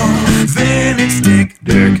cool? Then it's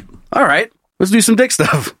dick. All right, let's do some dick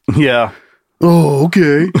stuff. Yeah. Oh,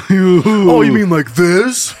 okay. Oh, you mean like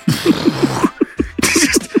this?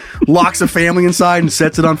 Just locks a family inside and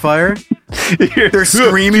sets it on fire. They're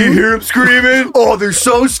screaming. You hear them screaming? Oh, they're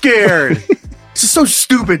so scared. This is so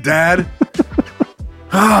stupid, Dad.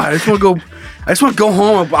 I just want to go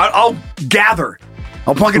home. I'll gather.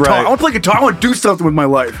 I'll play guitar. Right. I want to play guitar. I want to do something with my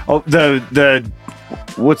life. Oh,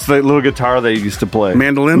 what's the little guitar they used to play?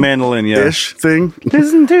 Mandolin, yeah. Ish thing.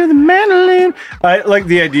 Listen to the mandolin. I like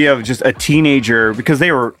the idea of just a teenager because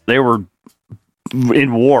they were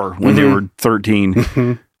in war when they were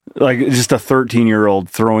 13. Like just a 13-year-old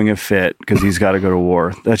throwing a fit because he's got to go to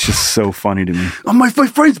war. That's just so funny to me. Oh, my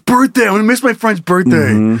friend's birthday. I'm going to miss my friend's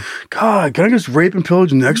birthday. God, can I just rape and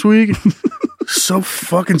pillage next week? So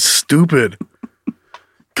fucking stupid.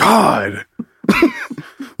 God.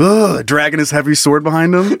 Ugh, dragging his heavy sword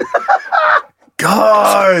behind him.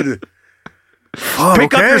 God. Oh,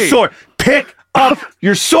 Pick up your sword. Pick up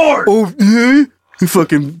your sword. Oh, yeah? You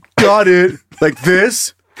fucking got it. Like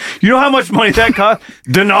this. You know how much money that cost?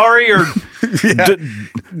 Denari or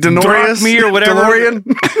Denorius or whatever. DeLorean.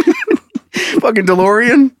 Fucking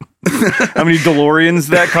DeLorean. How many DeLoreans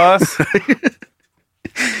that cost?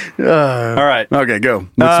 All right. Okay, go.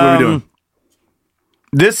 What are we doing?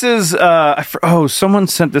 This is someone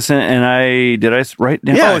sent this in, and did I write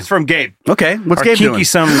down? Yeah. Oh, it's from Gabe. Okay, what's Our Gabe kinky doing?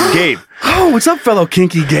 son, Gabe. Oh, what's up, fellow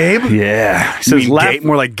kinky Gabe? Yeah, He says Gabe,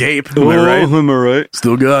 more like Gape. Am I right? Am I right?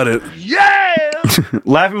 Still got it.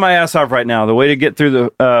 Laughing my ass off right now. The way to get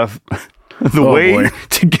through to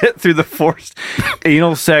get through the forced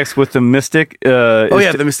anal sex with the mystic.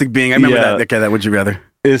 The mystic being. I remember that. Okay, that would you rather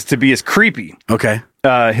is to be as creepy. Okay.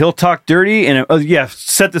 He'll talk dirty and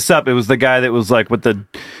set this up. It was the guy that was like with the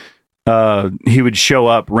he would show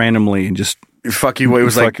up randomly and just fuck you. It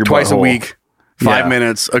was like twice a week, 5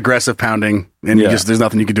 minutes, aggressive pounding, and there's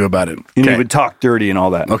nothing you could do about it. And he would talk dirty and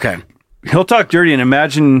all that. Okay. He'll talk dirty and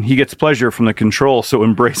imagine he gets pleasure from the control, so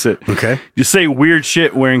embrace it. Okay. Just say weird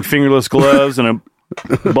shit wearing fingerless gloves and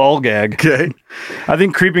a ball gag. Okay. I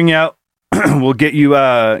think creeping out will get you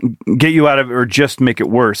out of it or just make it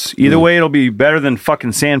worse. Either way, it'll be better than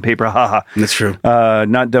fucking sandpaper. Haha. That's true.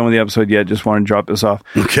 Not done with the episode yet. Just want to drop this off.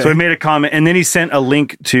 Okay. So he made a comment, and then he sent a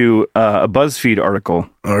link to a BuzzFeed article.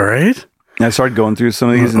 All right. And I started going through some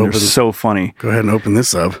of these, and they're so funny. Go ahead and open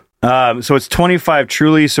this up. So it's 25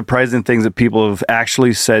 truly surprising things that people have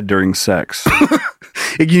actually said during sex.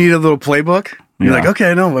 You need a little playbook? You're like,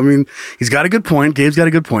 okay, no, I mean, he's got a good point. Gabe's got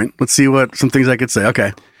a good point. Let's see what some things I could say.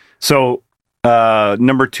 Okay. So,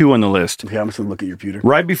 number 2 on the list. Okay, I'm just going to look at your computer.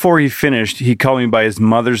 Right before he finished, he called me by his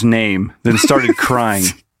mother's name, then started crying.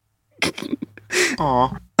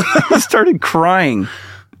 Aw. Started crying.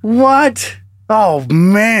 What? Oh,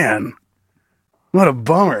 man. What a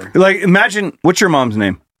bummer. Like, imagine, what's your mom's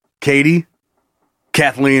name? Katie?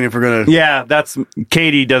 Kathleen, if we're going to... Yeah, that's...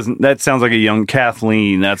 Katie doesn't... That sounds like a young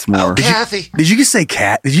Kathleen. That's more... Kathy. Did you just say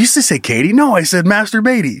Kat? Did you just say Katie? No, I said Master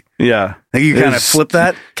Beatty. Yeah. Like you kind of flipped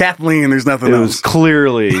that? Kathleen, there's nothing else. It was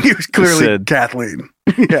clearly... It was clearly said. Kathleen.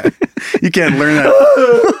 Yeah. You can't learn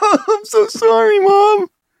that. I'm so sorry, Mom.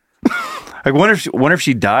 I wonder if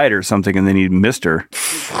she died or something and then he missed her.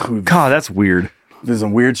 God, that's weird. There's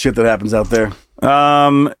some weird shit that happens out there.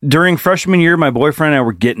 During freshman year, my boyfriend and I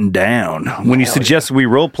were getting down when he suggested we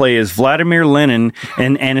role play as Vladimir Lenin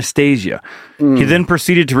and Anastasia. He then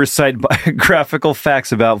proceeded to recite biographical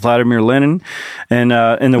facts about Vladimir Lenin and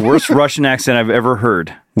in the worst Russian accent I've ever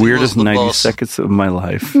heard. Weirdest 90 seconds of my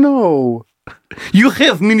life. No. You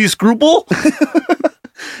have mini scruple?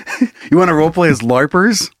 You want to role play as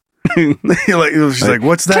LARPers? She's like,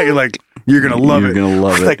 what's that? You're like, you're going to love it. You're going to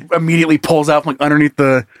love it. Like, immediately pulls out from like underneath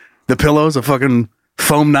the pillows a fucking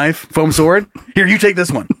foam knife, foam sword. Here, you take this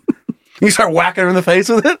one. You start whacking her in the face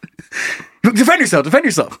with it. Defend yourself. Defend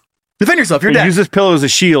yourself. Defend yourself. You're dead. Use this pillow as a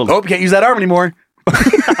shield. Oh, you can't use that arm anymore.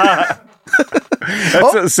 That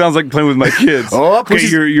sounds like playing with my kids. Oh, okay,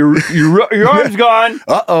 your arm's gone.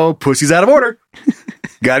 Uh-oh, pussy's out of order.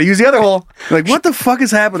 Got to use the other hole. Like, what the fuck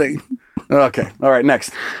is happening? Okay. All right,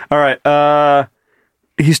 next. All right.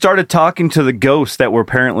 He started talking to the ghosts that were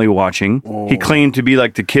apparently watching. Oh. He claimed to be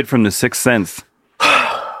like the kid from The Sixth Sense.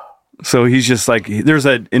 So he's just like, there's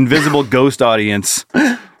an invisible ghost audience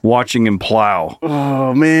watching him plow.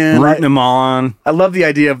 Oh, man. Rooting him on. I love the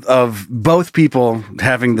idea of both people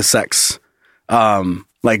having the sex,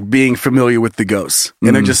 like being familiar with the ghosts.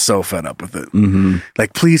 And they're just so fed up with it. Mm-hmm.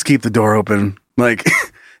 Like, please keep the door open. Like, and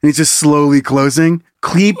he's just slowly closing.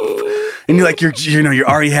 And you're like, you're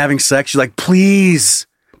already having sex. You're like, please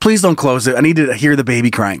don't close it. I need to hear the baby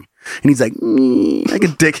crying. And he's like, like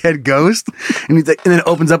a dickhead ghost. And he's like, and then it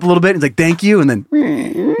opens up a little bit. And he's like, thank you. And then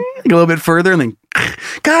like a little bit further. And then,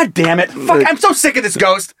 God damn it. Fuck, I'm so sick of this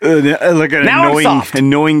ghost. Like an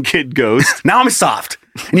annoying kid ghost. Now I'm soft.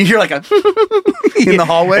 And you hear like a in the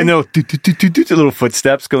hallway. And little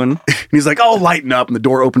footsteps going. And he's like, oh, lighten up. And the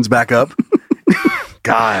door opens back up.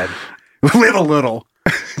 God, live a little.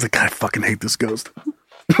 He's like, God, I fucking hate this ghost.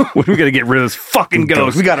 We got to get rid of this fucking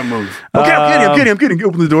ghost. We got to move. Okay, I'm kidding.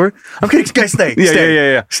 Open the door. I'm kidding. Guys, stay.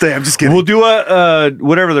 Yeah. Stay. I'm just kidding. We'll do a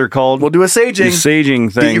whatever they're called. We'll do a saging.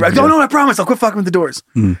 Saging thing. No, I promise. I'll quit fucking with the doors.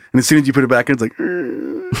 And as soon as you put it back in, it's like,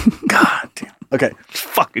 God damn. Okay.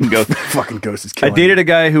 Fucking ghost. Fucking ghost is killing I dated a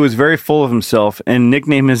guy who was very full of himself and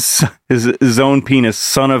nicknamed his own penis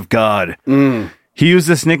Son of God. He used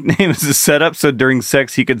this nickname as a setup so during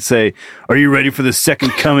sex he could say, "Are you ready for the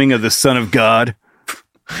second coming of the Son of God?"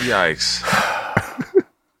 Yikes.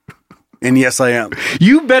 And yes, I am.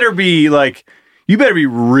 You better be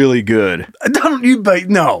really good.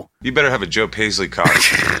 No. You better have a Joe Paisley cock.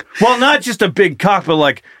 Well, not just a big cock, but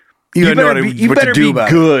like, you better be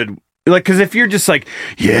good. Like, because if you're just like,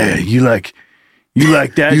 yeah, you like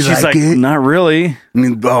that. She's like, not really. I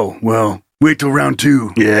mean, oh, well. Wait till round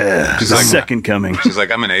 2. Yeah. She's like, second coming. She's like,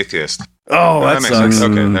 I'm an atheist. Oh, that makes sucks.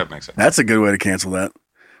 sense. Okay, that makes sense. That's a good way to cancel that.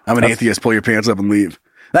 I'm an atheist. Pull your pants up and leave.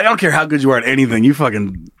 Like, I don't care how good you are at anything. You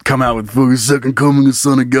fucking come out with fucking second coming, the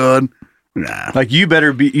son of God. Nah. Like, you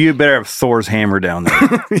better have Thor's hammer down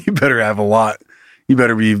there. You better have a lot. You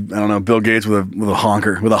better be, I don't know, Bill Gates with a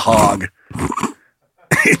honker, with a hog.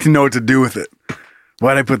 To know what to do with it.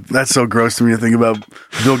 Why'd I put that's so gross to me to think about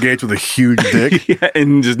Bill Gates with a huge dick? Yeah,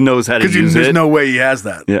 and just knows how to use it. There's no way he has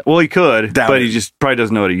that. Yeah. Well, he could, Doubt but it. he just probably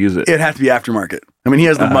doesn't know how to use it. It'd have to be aftermarket. I mean, he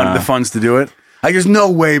has the money, the funds to do it. Like, there's no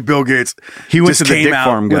way Bill Gates He went just to the came dick out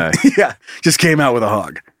farm guy. Yeah, just came out with a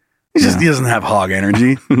hog. He doesn't have hog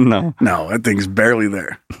energy. No. No, that thing's barely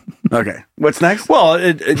there. Okay, what's next? Well,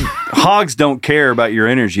 hogs don't care about your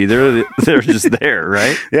energy. They're just there,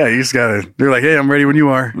 right? Yeah, you just gotta. They're like, hey, I'm ready when you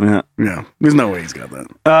are. Yeah. There's no way he's got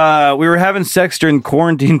that. We were having sex during the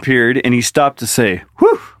quarantine period, and he stopped to say,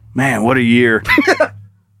 "Whew, man, what a year."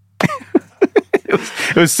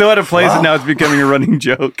 It was so out of place, and now it's becoming a running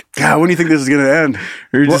joke. God, when do you think this is going to end?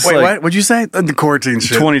 You're just what? What'd you say? The quarantine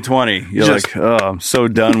shit. 2020. You're like, oh, I'm so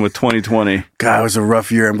done with 2020. God, it was a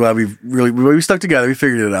rough year. I'm glad we stuck together. We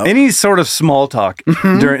figured it out. Any sort of small talk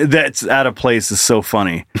that's out of place is so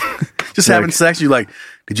funny. Just having sex, you're like,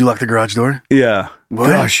 did you lock the garage door? Yeah. What?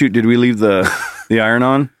 Oh, shoot. Did we leave the iron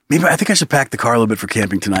on? Maybe I think I should pack the car a little bit for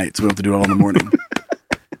camping tonight so we don't have to do it all in the morning.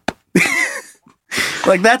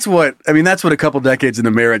 Like, that's what a couple decades into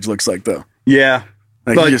marriage looks like, though. Yeah.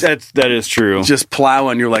 Like, but that is true. Just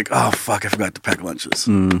plowing, you're like, oh, fuck, I forgot to pack lunches.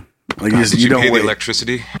 Like, Did you don't pay wait. the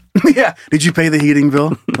electricity? Yeah. Did you pay the heating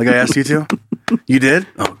bill like I asked you to? You did?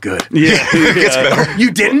 Oh, good. Yeah. It gets better. You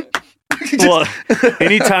didn't? Well,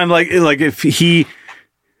 anytime, like if he...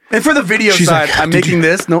 And for the video She's side, like, I'm making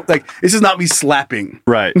this. No, like, this is not me slapping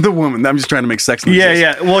the woman. I'm just trying to make sex noises.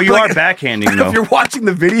 Yeah. Well, you are backhanding, though. If you're watching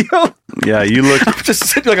the video, yeah, you look... I'm just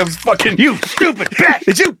sitting like I'm fucking, you stupid bitch.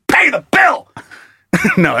 Did you pay the bill?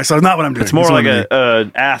 No, that's not what I'm doing. It's more like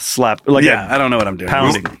a ass slap. Like I don't know what I'm doing.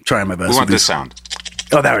 Pounding. I'm trying my best. We want this sound.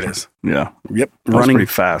 Oh, there it is. Yeah. Yep. That's pretty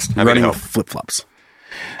fast. Running with flip-flops.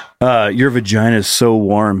 Your vagina is so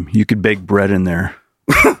warm, you could bake bread in there.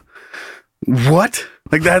 What?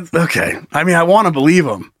 Like that? Okay. I mean, I want to believe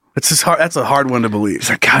him. It's just hard. That's a hard one to believe. It's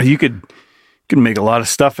like, God, you could make a lot of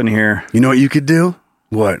stuff in here. You know what you could do?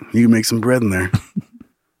 What? You can make some bread in there.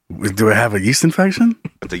 Do I have a yeast infection?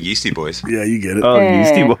 The Yeasty Boys. Yeah, you get it. Oh,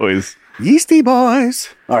 Yeasty Boys. Yeasty Boys.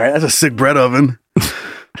 All right, that's a sick bread oven.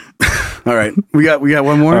 All right, we got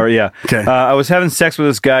one more. Oh yeah. Okay. I was having sex with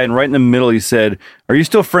this guy, and right in the middle, he said, "Are you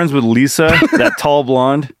still friends with Lisa, that tall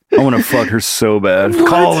blonde? I want to fuck her so bad.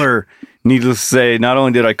 Call her." Needless to say, not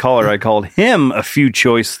only did I call her, I called him a few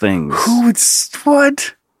choice things. Who would?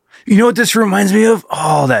 What? You know what this reminds me of?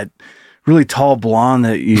 Oh, that really tall blonde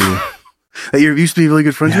that you used to be really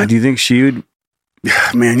good friends with. Do you think she would?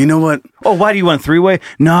 Man, you know what? Oh, why do you want three-way?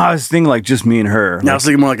 No, I was thinking like just me and her. Now I was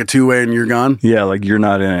thinking more like a two-way and you're gone. Yeah, like you're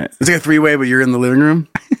not in it. It's like a three-way, but you're in the living room.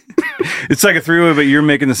 It's like a three-way, but you're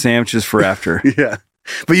making the sandwiches for after. Yeah,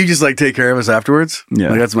 but you just like take care of us afterwards.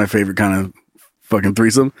 Yeah, like, that's my favorite kind of fucking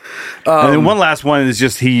threesome. And then one last one is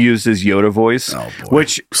just he used his Yoda voice,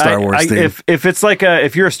 which Star Wars theme. If it's like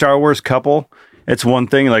if you're a Star Wars couple, it's one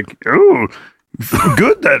thing. Like, oh,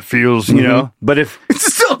 good that feels, you know. But if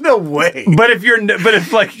still no way. But if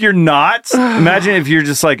you're not, imagine if you're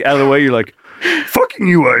just like out of the way. You're like, fucking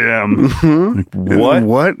you, I am. Mm-hmm. Like, what?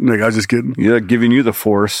 What? Like, I was just kidding. Yeah, giving you the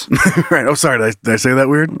force. Right. Oh, sorry. Did I say that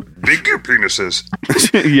weird? Big your penises.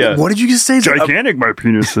 Yeah. What did you just say? Gigantic, my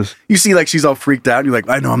penises. You see, like, she's all freaked out. And you're like,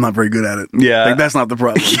 I know I'm not very good at it. Yeah. Like, that's not the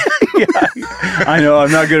problem. Yeah. I know.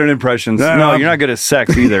 I'm not good at impressions. No, you're not good at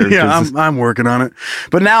sex either. Yeah, I'm working on it.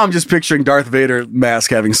 But now I'm just picturing Darth Vader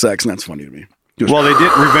mask having sex, and that's funny to me. Well, they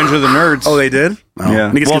did Revenge of the Nerds. Oh, they did? Oh. Yeah.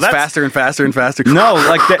 And it gets faster and faster and faster. No,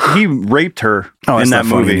 like that. He raped her in that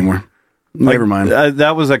movie. Anymore. Never mind.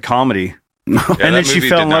 That was a comedy. Yeah, and then she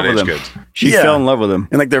fell in love with him. Good. She fell in love with him.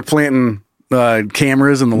 And like they're planting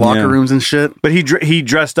cameras in the locker rooms and shit. But he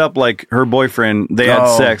dressed up like her boyfriend. They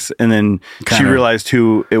had sex, and then she realized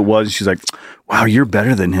who it was. She's like, wow, you're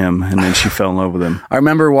better than him. And then she fell in love with him. I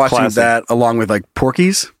remember watching that along with like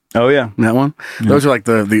Porky's. Oh, yeah. That one? Yeah. Those are like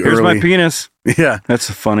the Here's early... my penis. Yeah.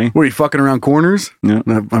 That's funny. Were you fucking around corners? Yeah.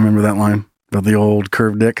 I remember that line about the old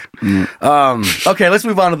curved dick. Mm. Okay, let's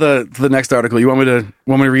move on to the next article. You want me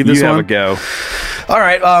to read this one? You have a go. All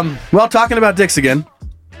right. Well, talking about dicks again.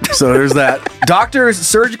 So there's that. Doctors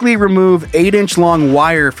surgically remove 8-inch long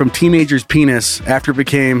wire from teenager's penis after it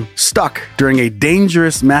became stuck during a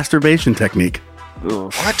dangerous masturbation technique.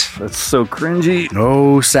 Ugh. What? That's so cringy.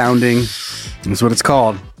 Oh, sounding. That's what it's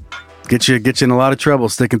called. Get you in a lot of trouble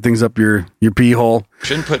sticking things up your pee hole.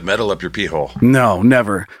 Shouldn't put metal up your pee hole. No,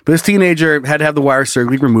 never. But this teenager had to have the wire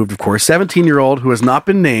surgically removed, of course. 17-year-old who has not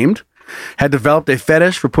been named had developed a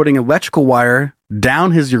fetish for putting electrical wire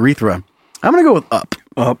down his urethra. I'm going to go with up.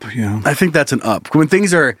 Up, yeah. I think that's an up. When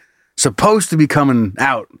things are supposed to be coming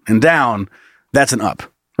out and down, that's an up.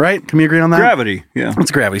 Right? Can we agree on that? Gravity, yeah. It's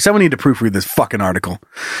gravity. Someone need to proofread this fucking article.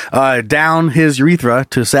 Down his urethra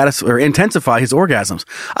to satisfy or intensify his orgasms.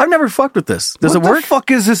 I've never fucked with this. Does it work? What the fuck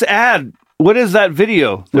is this ad? What is that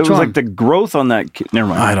video? It was one? like the growth on that. Never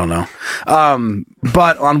mind. I don't know.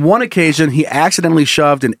 But on one occasion, he accidentally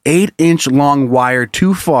shoved an 8-inch long wire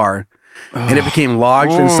too far, and it became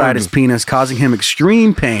lodged inside his penis, causing him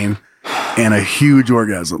extreme pain and a huge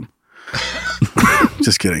orgasm.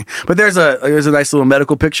 Just kidding. But there's a nice little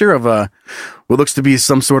medical picture of what looks to be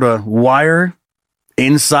some sort of wire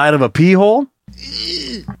inside of a pee hole.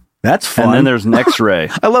 That's fun. And then there's an X-ray.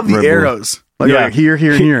 I love the arrows. Like here, and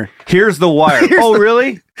here. Here's the wire.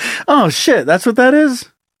 Really? Oh, shit. That's what that is?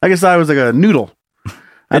 I guess that was like a noodle.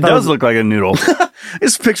 It does look like a noodle.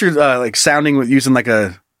 It's pictured like sounding with using like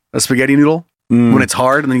a spaghetti noodle when it's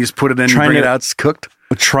hard, and then you just put it in and bring it out. It's cooked.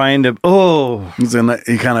 Trying to,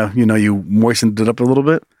 you kind of, you moistened it up a little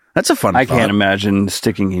bit. That's a fun I can't imagine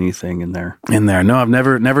sticking anything in there. No, I've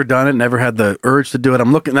never done it. Never had the urge to do it.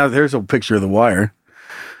 I'm looking now. There's a picture of the wire.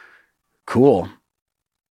 Cool.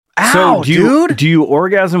 Ow, so do you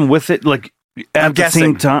orgasm with it like at the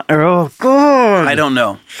same time? Oh God, I don't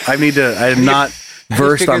know. I am not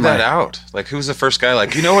versed on that out. Like, who's the first guy?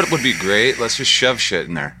 Like, you know what would be great? Let's just shove shit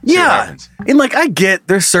in there. Yeah, and like I get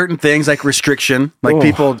there's certain things like restriction, like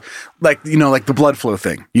people, like like the blood flow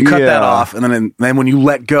thing. You cut that off, and then when you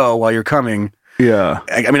let go while you're coming, I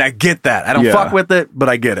mean, I get that. I don't fuck with it, but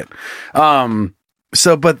I get it.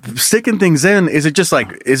 But sticking things in, is it just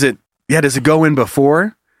like does it go in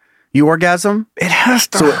before you orgasm? It has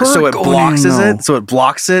to hurt. So it blocks it. So it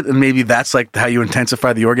blocks it, and maybe that's like how you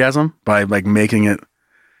intensify the orgasm by like making it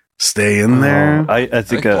stay in there. I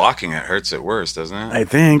think blocking it hurts it worse, doesn't it? I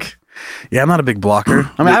think. Yeah, I'm not a big blocker.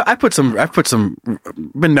 I mean,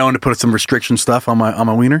 been known to put some restriction stuff on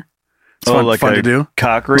my wiener. It's fun to do.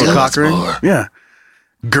 Cock ring. Yeah.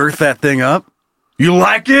 Girth that thing up. You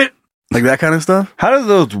like it? Like that kind of stuff. How do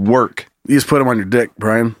those work? You just put them on your dick,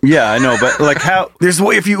 Brian. Yeah, I know, but like how?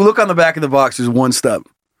 If you look on the back of the box, there's one step.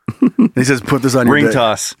 He says, "Put this on your ring dick."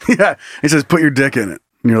 toss. Yeah, he says, "Put your dick in it,"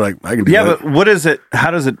 and you're like, "I can do that." Yeah, but what is it?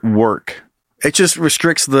 How does it work? It just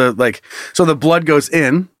restricts so the blood goes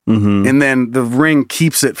in, and then the ring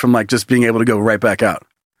keeps it from like just being able to go right back out.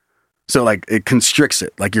 So like it constricts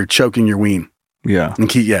it, like you're choking your ween. Yeah,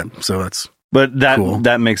 and so that's. But that cool.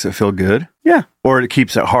 That makes it feel good. Yeah, or it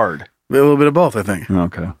keeps it hard. A little bit of both, I think.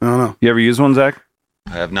 Okay. I don't know. You ever use one, Zach?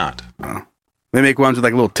 I have not. Oh. They make ones with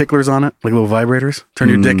like little ticklers on it, like little vibrators. Turn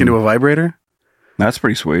your dick into a vibrator. That's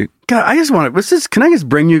pretty sweet. God, I just want to. Can I just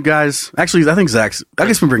bring you guys? Actually, I think Zach's. I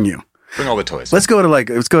guess we'll bring you. Bring all the toys. Let's go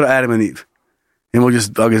to Adam and Eve, and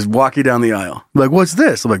I'll just walk you down the aisle. Like, what's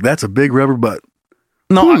this? I'm like, that's a big rubber butt.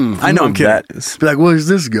 No, I know. I'm kidding. Be like, where does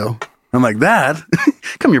this go? I'm like, that?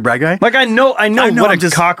 Come here, brad guy. Like, I know what a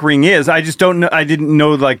cock ring is. I just don't know. I didn't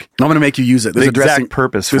know, like... I'm going to make you use it. There's a dressing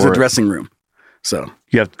purpose for it. There's a dressing room. So...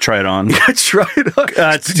 You have to try it on. Yeah, try it on.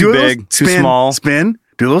 It's too big, too small. Spin.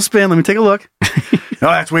 Do a little spin. Let me take a look. Oh,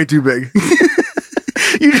 that's way too big.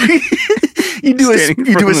 you do a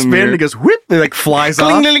spin, and it goes whoop. It like flies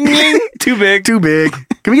off. Too big. Too big.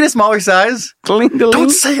 Can we get a smaller size? Don't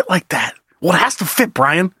say it like that. Well, it has to fit,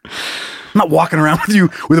 Brian. I'm not walking around with you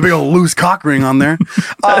with a big old loose cock ring on there.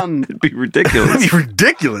 It'd be ridiculous. It'd be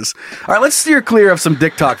ridiculous. All right, let's steer clear of some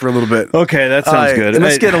dick talk for a little bit. Okay, that sounds good. And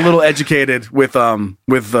let's get a little educated with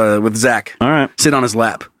Zach. All right. Sit on his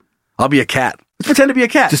lap. I'll be a cat. Let's pretend to be a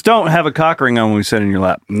cat. Just don't have a cock ring on when we sit in your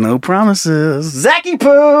lap. No promises. Zachy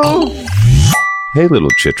Poo! Hey, little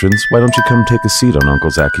chitrons, why don't you come take a seat on Uncle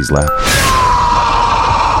Zachy's lap?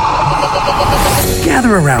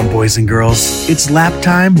 Gather around, boys and girls. It's lap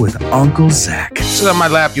time with Uncle Zach. Sit on my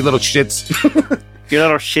lap, you little shits. You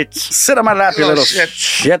little shits. Sit on my lap, you little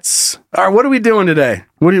shits. All right, what are we doing today?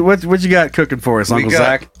 What you got cooking for us, Uncle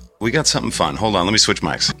Zach? We got something fun. Hold on, let me switch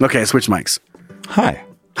mics. Okay, switch mics. Hi.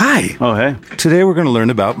 Oh, hey. Today we're going to learn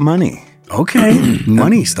about money. Okay,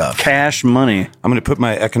 money stuff. Cash money. I'm going to put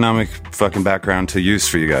my economic fucking background to use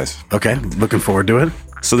for you guys. Okay, looking forward to it.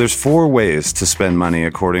 So there's 4 ways to spend money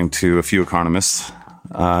according to a few economists.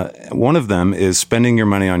 One of them is spending your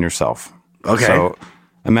money on yourself. Okay. So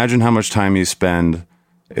imagine how much time you spend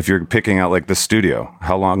if you're picking out like the studio.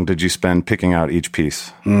 How long did you spend picking out each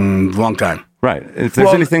piece? Long time. Right. If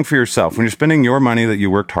there's anything for yourself, when you're spending your money that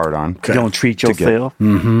you worked hard on. Okay. Don't treat yourself.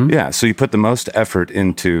 Yeah. So you put the most effort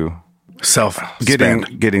into self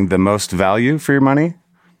getting the most value for your money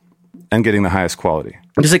and getting the highest quality.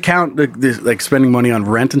 Does it count like spending money on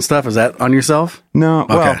rent and stuff? Is that on yourself? No.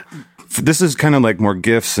 Okay. Well, this is kind of like more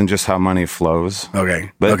gifts and just how money flows.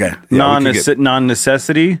 Okay. But okay.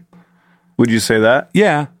 Non-necessity? Would you say that?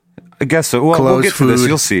 Yeah. I guess so. Well, Clothes, we'll get to this. food.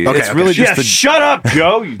 You'll see. Okay, It's okay. really just Yeah, shut up,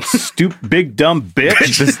 Joe, you stupid, big, dumb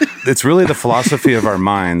bitch. it's really the philosophy of our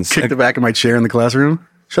minds. Kick the back of my chair in the classroom.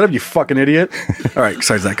 Shut up, you fucking idiot. All right.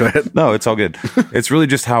 Sorry, Zach. Go ahead. No, it's all good. It's really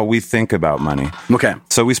just how we think about money. Okay.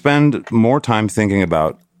 So we spend more time thinking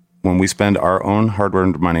about when we spend our own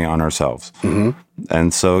hard-earned money on ourselves. Mm-hmm.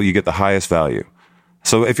 And so you get the highest value.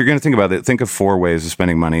 So if you're going to think about it, think of 4 ways of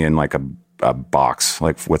spending money in like a box,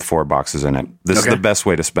 like with 4 boxes in it. This is the best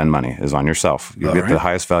way to spend money is on yourself. You get the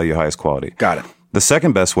highest value, highest quality. Got it. The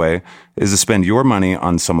second best way is to spend your money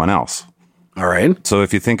on someone else. All right. So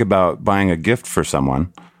if you think about buying a gift for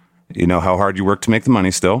someone, you know how hard you work to make the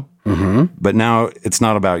money still, but now it's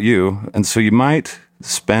not about you. And so you might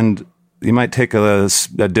take a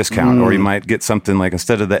discount or you might get something like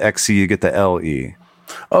instead of the XE, you get the LE.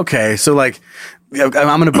 Okay. So like, I'm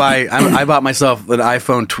going to buy, I bought myself an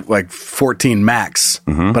iPhone 14 Max,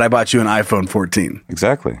 but I bought you an iPhone 14.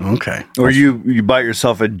 Exactly. Okay. Or you bought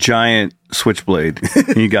yourself a giant switchblade.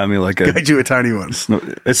 And you got me like Got you a tiny one.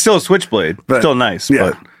 It's still a switchblade. But, still nice.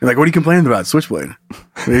 Yeah. But You're like, what are you complaining about? Switchblade.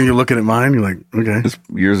 Then you're looking at mine. You're like, okay.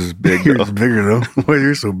 yours is big. Yours is bigger though. Why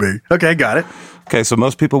you're so big? Okay, got it. Okay, so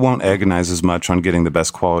most people won't agonize as much on getting the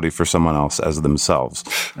best quality for someone else as themselves.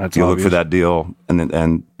 That's you obvious. look for that deal,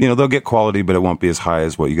 and you know they'll get quality, but it won't be as high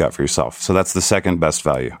as what you got for yourself. So that's the second best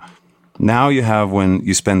value. Now you have when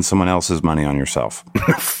you spend someone else's money on yourself.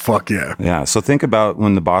 Fuck yeah. Yeah. So think about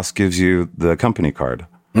when the boss gives you the company card.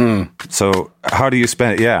 So how do you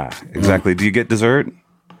spend it? Yeah, exactly. Do you get dessert?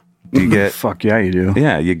 Do you get? Fuck yeah, you do.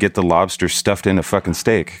 Yeah, you get the lobster stuffed in a fucking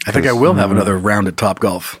steak. I think I will have another round at Top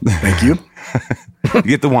Golf. Thank you. You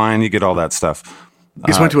get the wine, you get all that stuff.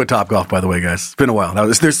 Just went to a Top Golf, by the way, guys. It's been a while.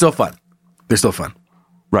 They're still fun. They're still fun.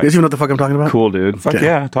 Right. You guys even know what the fuck I'm talking about? Cool, dude. Fuck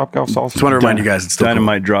yeah, Top Golf's awesome. Just want to remind you guys, it's still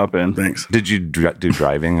Dynamite drop in. cool. Thanks. Did you do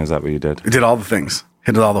driving? Is that what you did? I did all the things.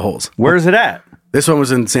 Hit all the holes. Where's it at? This one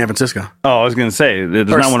was in San Francisco. Oh, I was going to say, there's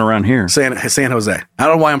not one around here. San Jose. I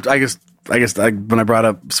don't know why I guess when I brought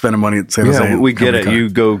up spending money at San Jose. Yeah, we get it. You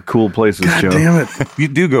go cool places, God Joe. damn it. You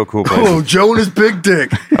do go cool places. Oh, Joe and his big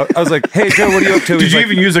dick. I was like, hey, Joe, what are you up to? Did you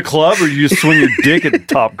even use a club or you just swing your dick at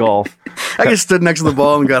Top Golf? I just stood next to the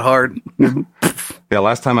ball and got hard. Yeah,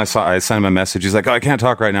 last time I sent him a message. He's like, oh, I can't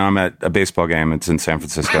talk right now. I'm at a baseball game. It's in San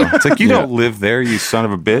Francisco. It's like, you don't live there, you son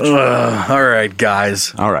of a bitch. All right,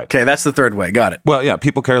 guys. All right. Okay, that's the third way. Got it. Well, yeah,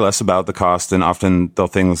 people care less about the cost, and often they'll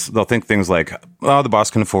think things like, oh, the boss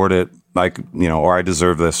can afford it, like, you know, or I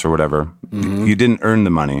deserve this or whatever. You didn't earn the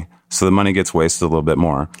money, so the money gets wasted a little bit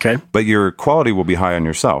more. Okay. But your quality will be high on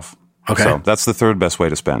yourself. Okay. So that's the third best way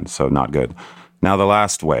to spend, so not good. Now the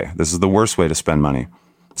last way. This is the worst way to spend money.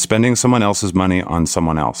 Spending someone else's money on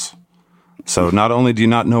someone else. So not only do you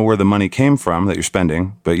not know where the money came from that you're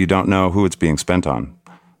spending, but you don't know who it's being spent on.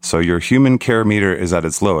 So your human care meter is at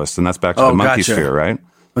its lowest, and that's back to the monkey gotcha. sphere, right?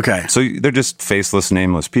 Okay. So they're just faceless,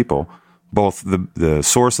 nameless people, both the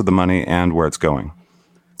source of the money and where it's going.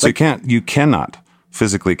 So you cannot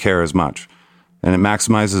physically care as much, and it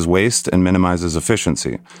maximizes waste and minimizes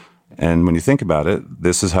efficiency. And when you think about it,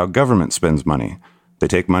 this is how government spends money. They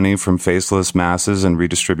take money from faceless masses and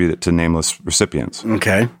redistribute it to nameless recipients.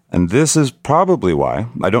 Okay. And this is probably why,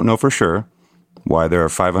 I don't know for sure, why there are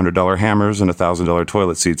 $500 hammers and $1,000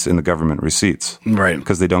 toilet seats in the government receipts. Right.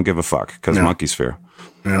 Because they don't give a fuck, because monkey sphere.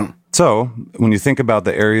 Yeah. So when you think about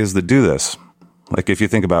the areas that do this, like if you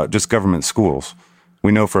think about just government schools,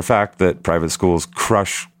 we know for a fact that private schools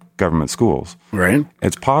crush government schools. Right.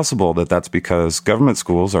 It's possible that that's because government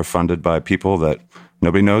schools are funded by people that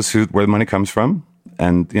nobody knows where the money comes from.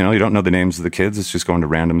 And, you know, you don't know the names of the kids. It's just going to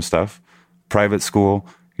random stuff. Private school,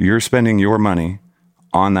 you're spending your money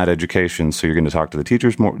on that education. So you're going to talk to the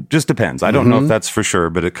teachers more. Just depends. I don't know if that's for sure,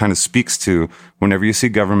 but it kind of speaks to whenever you see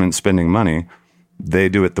government spending money, they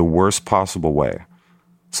do it the worst possible way.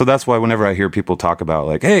 So that's why whenever I hear people talk about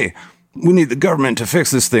like, hey, we need the government to fix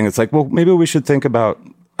this thing. It's like, well, maybe we should think about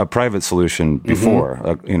a private solution before,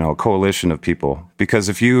 a coalition of people. Because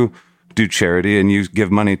if you do charity and you give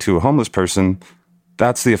money to a homeless person,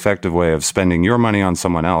 that's the effective way of spending your money on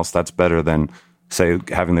someone else. That's better than, say,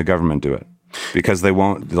 having the government do it. Because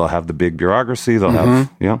they'll have the big bureaucracy. They'll have,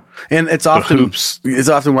 And it's often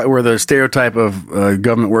where the stereotype of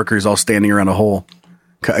government workers all standing around a hole.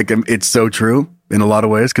 It's so true in a lot of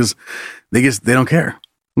ways because they don't care.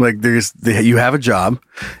 Like you have a job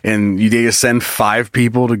and they just send 5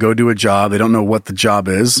 people to go do a job. They don't know what the job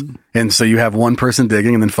is. And so you have one person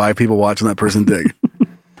digging and then 5 people watching that person dig.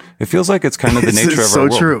 It feels like it's kind of the nature of so our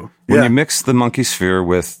world. true. When Yeah. you mix the monkey sphere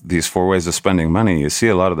with these 4 ways of spending money, you see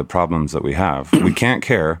a lot of the problems that we have. We can't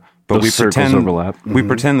care, but Those we circles pretend overlap. we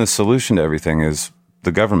pretend the solution to everything is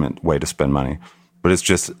the government way to spend money, but it's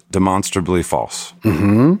just demonstrably false.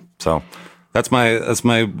 Mm-hmm. So that's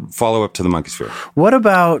my follow up to the monkey sphere. What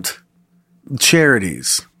about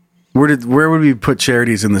charities? Where would we put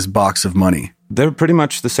charities in this box of money? They're pretty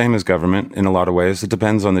much the same as government in a lot of ways. It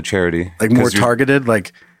depends on the charity. Like more targeted,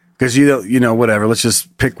 like because you know whatever. Let's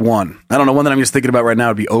just pick one. I don't know. One that I'm just thinking about right now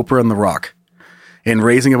would be Oprah and The Rock, in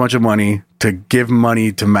raising a bunch of money to give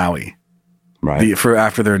money to Maui, right? For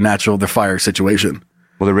after their fire situation.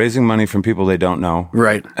 Well, they're raising money from people they don't know,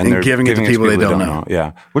 right? And they're giving it to people they don't know.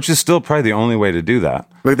 Yeah, which is still probably the only way to do that.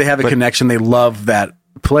 Like they have a connection. They love that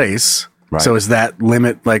place. Right. So is that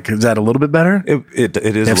limit is that a little bit better? It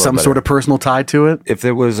is. Have some sort of personal tie to it. If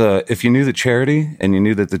there was if you knew the charity and you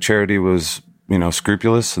knew that the charity was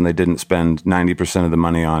scrupulous and they didn't spend 90% of the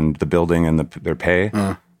money on the building and their pay,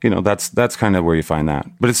 that's kind of where you find that.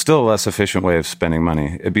 But it's still a less efficient way of spending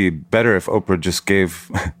money. It'd be better if Oprah just gave,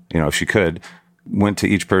 if she could, went to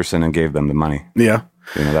each person and gave them the money. Yeah,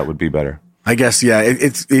 that would be better. I guess. Yeah,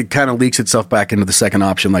 it kind of leaks itself back into the second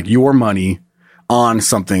option, like your money on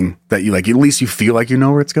something that you like. At least you feel like you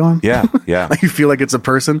know where it's going. Yeah, yeah. Like you feel like it's a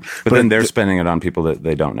person. But then they're spending it on people that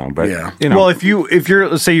they don't know. But yeah, Well, if you're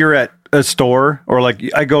let's say you're at a store, or like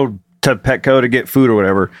I go to Petco to get food or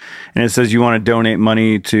whatever, and it says you want to donate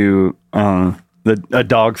money to a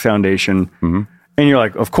dog foundation, and you're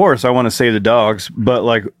like, of course I want to save the dogs, but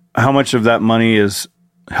like how much of that money is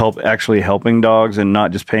actually helping dogs and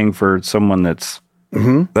not just paying for someone that's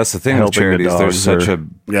that's the thing with charities. There's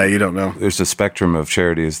you don't know. There's a spectrum of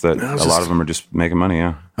charities that a lot of them are just making money.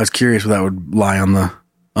 Yeah, I was curious where that would lie on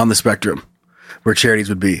the spectrum, where charities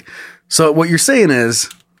would be. So what you're saying is,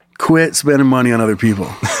 quit spending money on other people.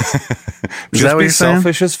 Is that what you're saying?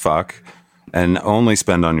 Selfish as fuck and only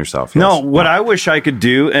spend on yourself. Yes. No, what I wish I could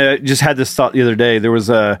do. Just had this thought the other day. There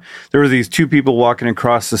were these 2 people walking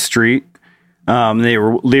across the street. They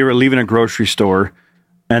were leaving a grocery store.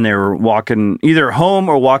 And they were walking either home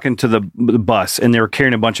or walking to the bus, and they were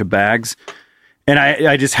carrying a bunch of bags. And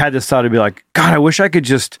I just had this thought to be like, God, I wish I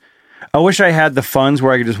had the funds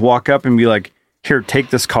where I could just walk up and be like, here,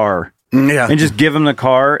 take this car. Yeah. And just give them the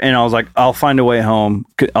car. And I was like, I'll find a way home.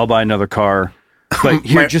 I'll buy another car. But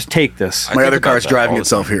here, just take this. My other car's driving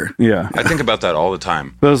itself here. Yeah. I think about that all the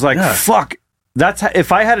time. But I was like, fuck.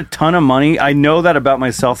 If I had a ton of money, I know that about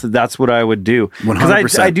myself, that's what I would do.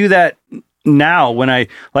 'Cause I do that now when I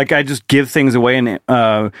just give things away, and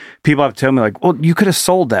people have to tell me like, well, you could have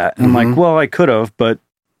sold that. And I'm like, well, I could have, but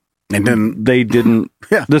they didn't.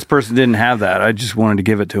 Yeah. This person didn't have that. I just wanted to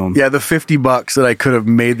give it to them. Yeah, the $50 that I could have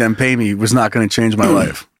made them pay me was not going to change my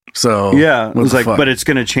life. So yeah, it was like, but it's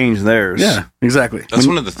going to change theirs. Yeah, exactly. That's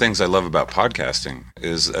one of the things I love about podcasting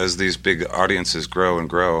is as these big audiences grow and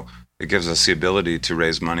grow, it gives us the ability to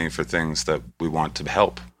raise money for things that we want to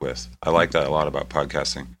help with. I like that a lot about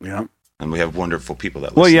podcasting. Yeah. And we have wonderful people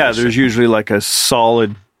that listen. Well, yeah, to there's usually like a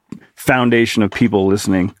solid foundation of people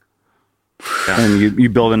listening. Yeah. And you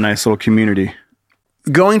build a nice little community.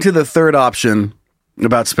 Going to the third option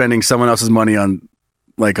about spending someone else's money on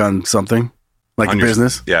something, like a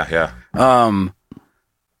business. Yeah.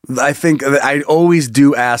 I think that I always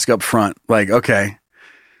do ask up front, like, okay,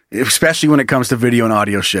 especially when it comes to video and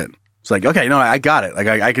audio shit. It's like, okay, no, I got it. Like,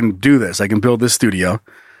 I can do this. I can build this studio.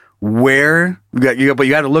 But you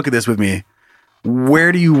got to look at this with me.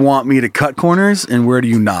 Where do you want me to cut corners and where do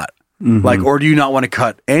you not? Like, or do you not want to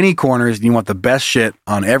cut any corners and you want the best shit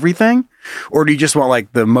on everything? Or do you just want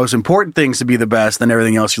like the most important things to be the best and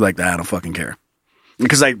everything else you're like, I don't fucking care.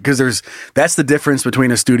 Because that's the difference between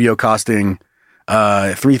a studio costing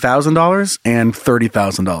 $3,000 and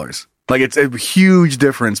 $30,000. Like it's a huge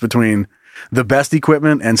difference between the best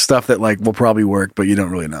equipment and stuff that like will probably work, but you don't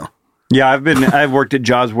really know. Yeah, I've worked at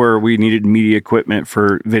jobs where we needed media equipment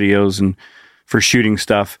for videos and for shooting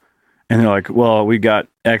stuff. And they're like, well, we got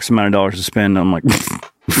X amount of dollars to spend. I'm like,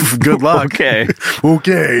 good luck. Okay.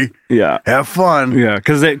 Okay. Yeah. Have fun. Yeah.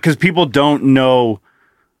 Because people don't know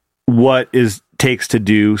what takes to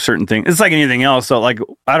do certain things. It's like anything else. So like,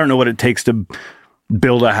 I don't know what it takes to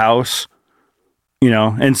build a house,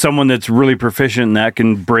 and someone that's really proficient in that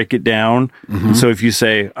can break it down. So if you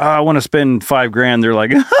say, I want to spend $5,000, they're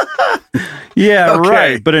like, yeah, okay.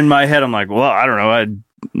 Right. But in my head, I'm like, well, I don't know.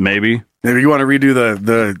 Maybe you want to redo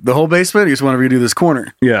the whole basement. You just want to redo this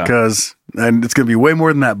corner. Yeah. Because it's going to be way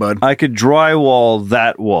more than that, bud. I could drywall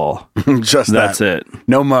that wall. That's it.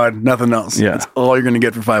 No mud, nothing else. Yeah. That's all you're going to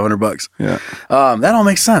get for $500. Yeah. That all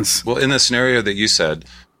makes sense. Well, in the scenario that you said,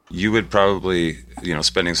 you would probably,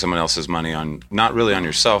 spending someone else's money on, not really on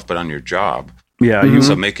yourself, but on your job. Yeah.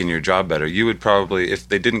 So making your job better, you would probably, if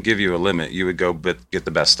they didn't give you a limit, you would go get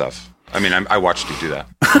the best stuff. I mean, I watched you do that.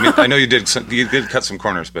 I know you did cut some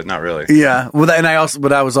corners, but not really. Yeah. Well,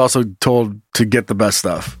 I was also told to get the best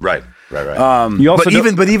stuff. Right. You also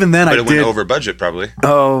but even then, it went over budget probably.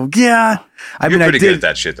 Oh yeah. You're pretty good at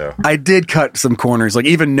that shit though. I did cut some corners. Like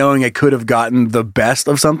even knowing I could have gotten the best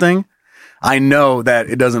of something, I know that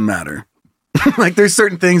it doesn't matter. Like there's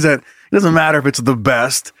certain things that it doesn't matter if it's the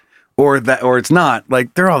best or it's not.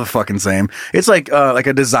 Like they're all the fucking same. It's like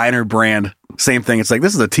a designer brand. Same thing. It's like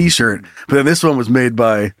this is a t-shirt, but then this one was made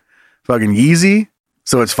by fucking Yeezy.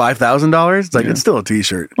 So it's $5,000. It's like it's still a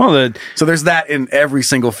t-shirt. Well, so there's that in every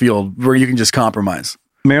single field where you can just compromise.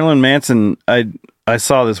 Marilyn Manson, I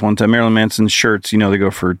saw this one time. Marilyn Manson shirts, they go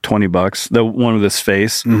for $20. The one with his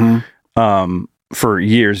face, for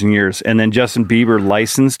years and years, and then Justin Bieber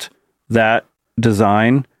licensed that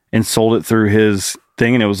design and sold it through his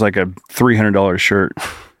thing, and it was like a $300 shirt.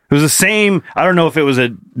 It was the same. I don't know if it was a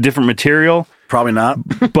different material, probably not,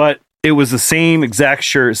 but it was the same exact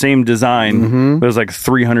shirt, same design. But it was like a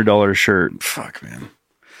 $300 shirt. Fuck, man.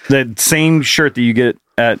 That same shirt that you get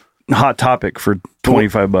at Hot Topic for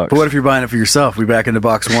 $25. But what if you're buying it for yourself? We back into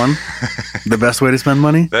box one? The best way to spend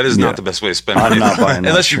money? That is not the best way to spend money. I'm not buying that.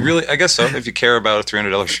 Unless you really, I guess so, if you care about a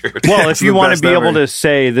 $300 shirt. Well, if you want to be able to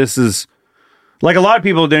say this is, like a lot of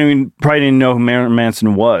people probably didn't know who Marilyn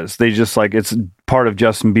Manson was. They just it's part of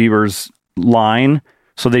Justin Bieber's line.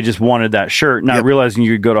 So they just wanted that shirt, not realizing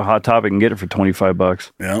you could go to Hot Topic and get it for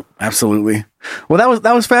 $25. Yeah, absolutely. Well,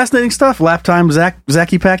 that was fascinating stuff. Lap time,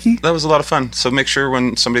 Zacky Packy. That was a lot of fun. So make sure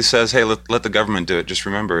when somebody says, "Hey, let the government do it," just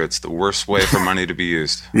remember it's the worst way for money to be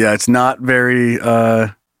used. Yeah, it's not very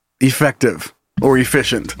effective or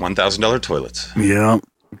efficient. $1,000 toilets. Yeah,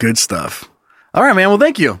 good stuff. All right, man. Well,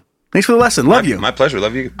 thank you. Thanks for the lesson. Love you. My pleasure.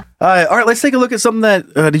 Love you. All right, let's take a look at something that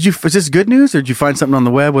is this good news or did you find something on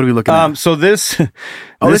the web? What are we looking at? So this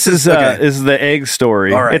is the egg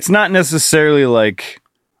story. All right. It's not necessarily like,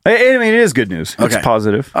 I mean, it is good news. Okay. It's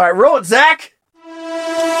positive. All right, roll it, Zach.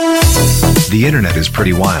 The internet is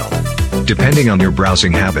pretty wild. Depending on your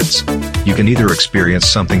browsing habits, you can either experience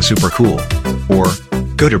something super cool or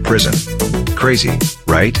go to prison. Crazy,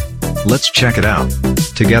 right? Let's check it out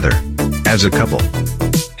together as a couple.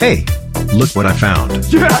 Hey, look what I found.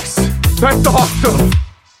 Yes! That's awesome!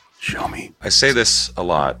 Show me. I say this a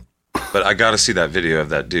lot, but I got to see that video of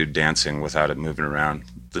that dude dancing without it moving around.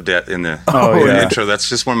 In the intro, that's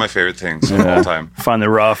just one of my favorite things of all time. Find the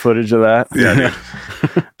raw footage of that.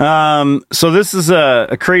 Yeah. So this is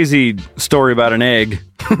a crazy story about an egg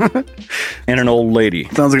and an old lady.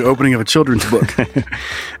 Sounds like an opening of a children's book.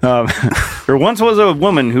 There once was a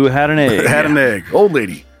woman who had an egg. Old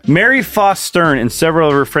lady. Mary Foss Stern and several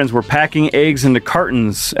of her friends were packing eggs into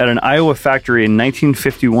cartons at an Iowa factory in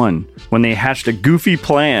 1951 when they hatched a goofy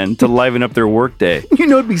plan to liven up their workday.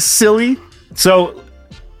 It'd be silly. So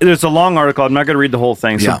there's a long article. I'm not going to read the whole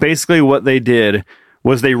thing. So basically what they did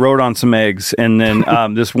was they wrote on some eggs, and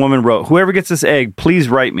then this woman wrote, "Whoever gets this egg, please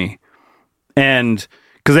write me." And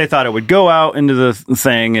because they thought it would go out into the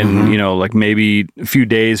thing and, like maybe a few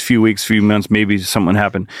days, few weeks, few months, maybe something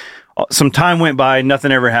happened. Some time went by,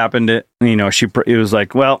 nothing ever happened. It was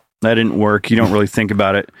like, well, that didn't work. You don't really think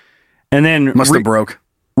about it. And then must have broke.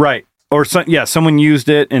 Right. Or someone used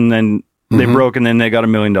it and then they broke and then they got $1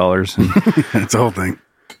 million. That's the whole thing.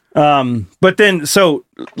 But then, so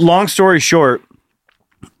long story short,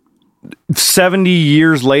 70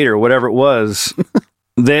 years later, whatever it was,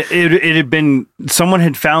 it had been, someone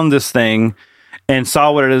had found this thing and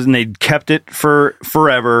saw what it is, and they'd kept it for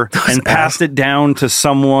forever and passed it down to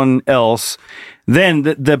someone else. Then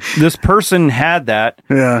this person had that,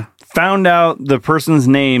 found out the person's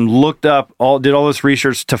name, looked up, did all this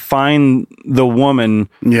research to find the woman.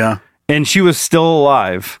 Yeah. And she was still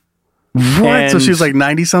alive. What? And, so she was like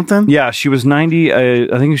 90 something? Yeah, she was 90. I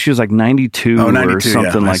think she was like 92, 92 or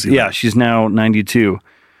something like that. Yeah, she's now 92.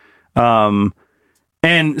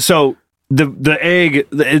 And so the egg,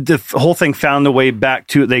 the whole thing found the way back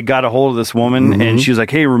to, they got a hold of this woman and she was like,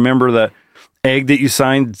 "Hey, remember the egg that you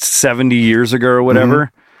signed 70 years ago or whatever?"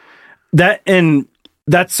 That's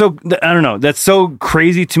so, I don't know, that's so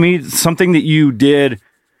crazy to me. Something that you did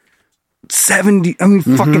 70, I mean,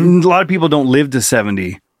 fucking, a lot of people don't live to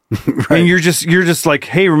 70. Right. And you're just like,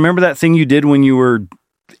 "Hey, remember that thing you did when you were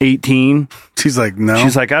 18? She's like, "No."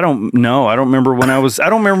 She's like, "I don't know. I don't remember I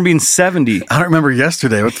don't remember being 70. I don't remember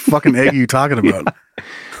yesterday. What the fucking egg are you talking about?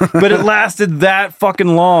 But it lasted that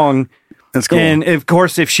fucking long. That's cool. And of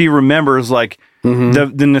course, if she remembers, like,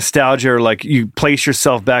 the nostalgia, or like you place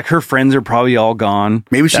yourself back. Her friends are probably all gone.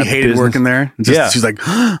 Maybe she hated working there. She's like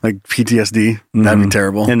PTSD. That'd be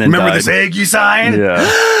terrible. And then remember this egg you signed?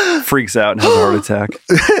 Yeah. Freaks out and has a heart attack.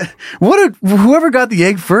 Whoever got the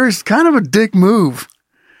egg first, kind of a dick move.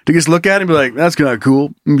 To just look at it and be like, that's kind of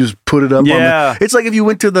cool. And just put it up. Yeah. It's like if you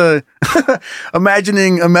went to the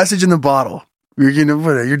imagining a message in the bottle.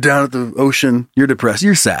 You're down at the ocean. You're depressed.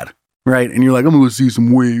 You're sad, right? And you're like, I'm going to go see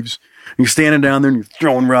some waves. And you're standing down there and you're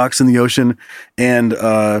throwing rocks in the ocean. And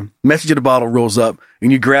message in the bottle rolls up.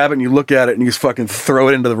 And you grab it and you look at it and you just fucking throw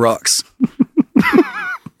it into the rocks.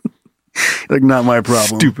 Like, not my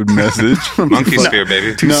problem. Stupid message. Monkey sphere,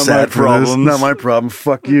 baby. Too not sad my for this. problems. Not my problem.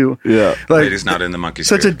 Fuck you. Yeah. Like, Lady's not in the monkey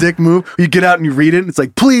sphere. such a dick move. You get out and you read it. And it's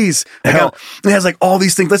like, please. Like, it has like all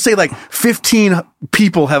these things. Let's say like 15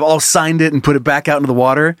 people have all signed it and put it back out into the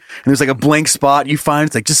water. And there's like a blank spot you find.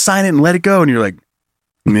 It's like, just sign it and let it go. And you're like,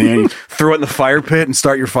 man, you throw it in the fire pit and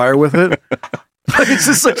start your fire with it. Like, it's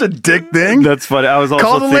just such a dick thing. That's funny. I was also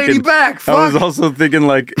Call the lady back. Fuck. I was also thinking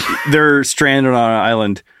like they're stranded on an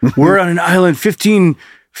island. We're on an island 15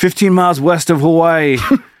 miles west of Hawaii.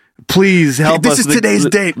 Please help us. This is today's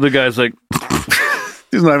date. The guy's like,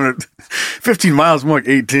 he's not even 15 miles, more like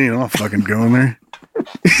 18. I'm not fucking going there.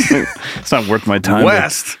 It's not worth my time.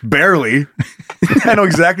 West, barely. I know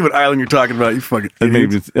exactly what island you're talking about. You fucking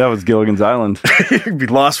idiots. That was Gilligan's Island. You'd be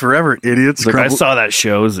lost forever, idiots. Like, I saw that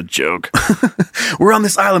show as a joke. We're on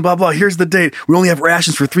this island, blah, blah. Here's the date. We only have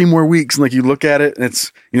rations for 3 more weeks. And like, you look at it and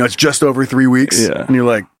it's, it's just over 3 weeks. Yeah. And you're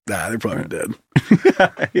like, they're probably dead.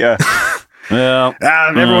 Yeah. Well,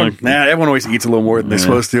 everyone always eats a little more than they're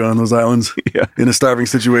supposed to on those islands. Yeah. In a starving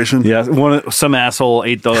situation. Yeah. Some asshole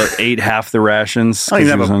ate half the rations because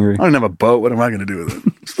he was hungry. I don't have a boat. What am I going to do with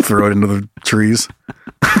it? Just throw it into the trees.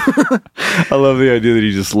 I love the idea that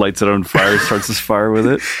he just lights it on fire, starts his fire with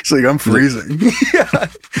it. It's like, I'm freezing.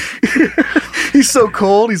 He's so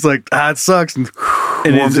cold. He's like, it sucks. And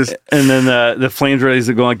then the flames ready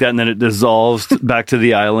to go like that, and then it dissolves back to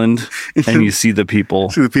the island, and you see the people.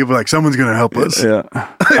 See the people like, someone's going to help us. Yeah.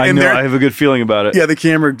 I know. I have a good feeling about it. Yeah, the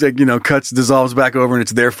camera dissolves back over, and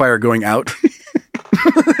it's their fire going out.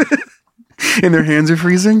 And their hands are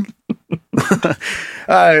freezing.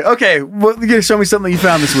 Okay, well, you gotta show me something you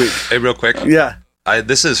found this week. Hey, real quick. Yeah.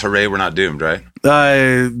 This is Hooray We're Not Doomed, right?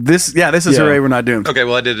 This is Hooray We're Not Doomed. Okay,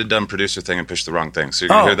 well, I did a dumb producer thing and pushed the wrong thing, so you're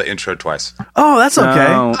going to hear the intro twice. Oh, that's okay.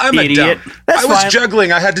 I'm idiot. I was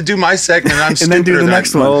juggling. I had to do my segment, and I'm and then do the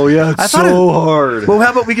next one. Oh, yeah, it's so hard. Well,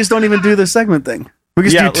 how about we just don't even do the segment thing? We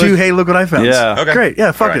just do 2, hey, look what I found. Yeah. Okay. Great.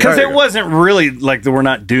 Yeah, fuck it. Because it wasn't really like we're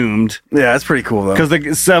not doomed. Yeah, that's pretty cool, though.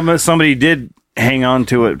 Because somebody did hang on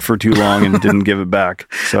to it for too long and didn't give it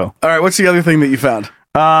back. So, all right, what's the other thing that you found?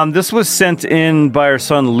 This was sent in by our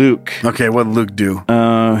son Luke. Okay, what did Luke do?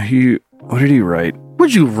 What did he write?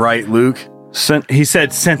 What'd you write, Luke? He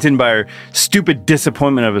said sent in by our stupid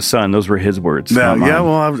disappointment of his son. Those were his words. Yeah,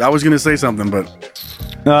 well, I was going to say something, but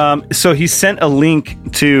so he sent a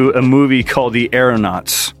link to a movie called The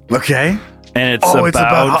Aeronauts. Okay, and it's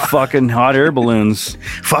about fucking hot air balloons.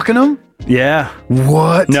 Fucking them? Yeah.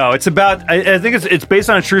 What? No, it's about. I think it's based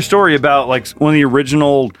on a true story about like one of the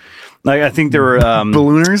original. Like, I think there were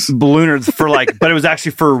ballooners for like, but it was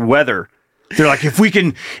actually for weather. They're like, if we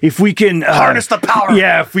can harness the power.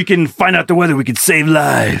 Yeah, if we can find out the weather, we can save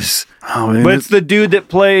lives. Oh, man. But it's the dude that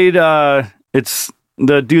played.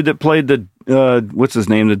 What's his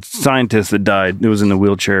name? The scientist that died. It was in the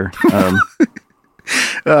wheelchair.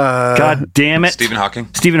 God damn it. Stephen Hawking.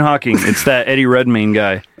 It's that Eddie Redmayne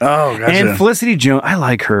guy. Oh, gotcha. And Felicity Jones. I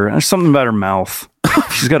like her. There's something about her mouth.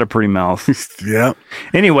 She's got a pretty mouth. Yeah.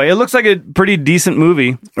 Anyway, it looks like a pretty decent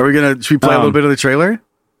movie. Should we play a little bit of the trailer?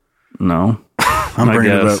 No. I'm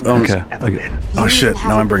bringing it up. Oh, okay. Oh, shit.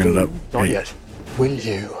 Now I'm bringing it up. Not yet. Will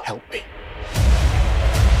you help me?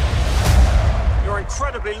 You're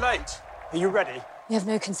incredibly late. Are you ready? You have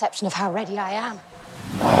no conception of how ready I am.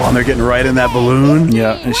 Oh, and they're getting right in that balloon?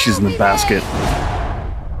 Yeah, and she's in the basket.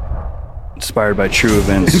 Inspired by true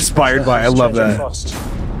events. I love that.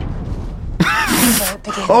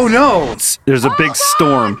 Oh, no. There's a big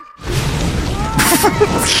storm.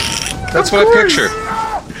 That's what I picture.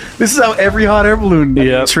 This is how every hot air balloon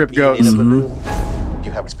trip goes. Mm-hmm.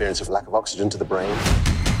 You have experience of lack of oxygen to the brain.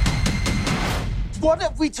 What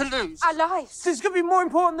have we to lose? Our lives. This could be more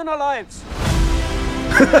important than our lives.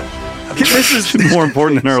 This is more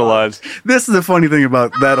important than our lives. This is the funny thing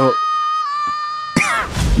about that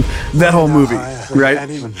whole movie, right?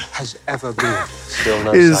 Anyone has ever been. Still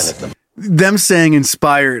no is sign of them. Them saying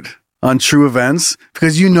inspired on true events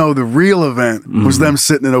because you know the real event was them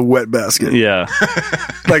sitting in a wet basket. Yeah.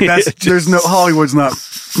 Like there's no Hollywood's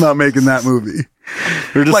not making that movie.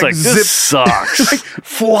 They're just like this sucks. like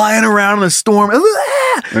flying around in a storm.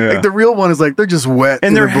 Like the real one is like they're just wet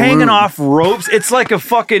and they're hanging off ropes. It's like a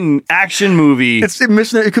fucking action movie.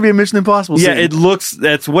 It could be a Mission Impossible scene. Yeah,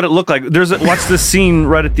 that's what it looked like. Watch this scene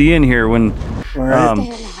right at the end here when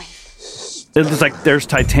it's like there's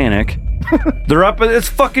Titanic. They're up, it's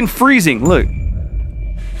fucking freezing. Look.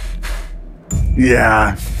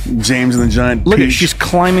 Yeah. James and the Giant Look Peach. at she's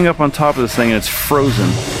climbing up on top of this thing and it's frozen.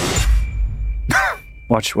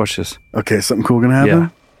 Watch this. Okay, something cool gonna happen? Yeah.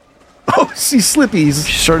 Oh, see Slippies.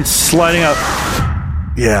 She started sliding up.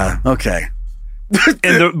 Yeah, okay.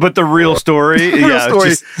 But the real story,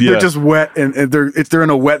 they're just wet and they're in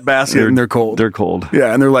a wet basket and they're cold. They're cold.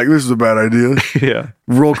 Yeah, and they're like, this is a bad idea. Yeah.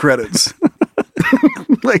 Roll credits.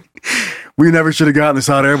 Like, we never should have gotten this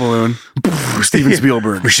hot air balloon. Steven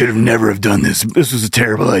Spielberg. We should have never have done this. This was a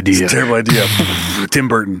terrible idea. It's a terrible idea. Tim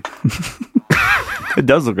Burton. It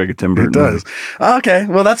does look like a Tim Burton. It does. Okay,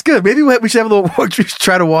 well that's good. Maybe we should have a little. We should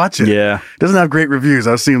try to watch it. Yeah. It doesn't have great reviews.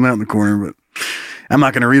 I was seeing that in the corner, but I'm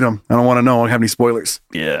not going to read them. I don't want to know. I don't have any spoilers.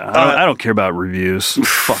 Yeah, I don't care about reviews.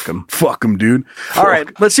 Fuck them. Fuck them, dude. All right,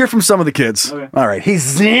 let's hear from some of the kids. Okay. All right, he's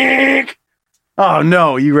Zeke. Oh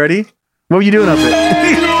no, you ready? What were you doing up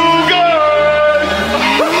there?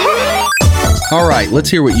 All right, let's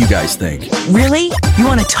hear what you guys think. Really? You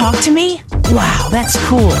want to talk to me? Wow, that's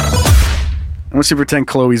cool. I want you to pretend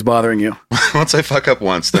Chloe's bothering you. Once I fuck up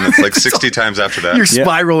once, then it's like 60 times after that. You're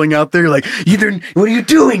spiraling out there. You're like, what are you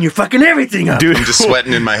doing? You're fucking everything up. Dude, I'm just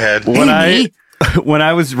sweating in my head. When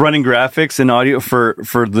I was running graphics and audio for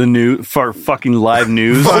fucking live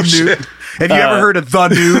news. Have you ever heard of the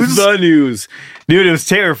news? The news. Dude, it was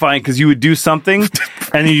terrifying because you would do something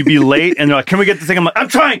and then you'd be late and they're like, can we get this thing? I'm like, I'm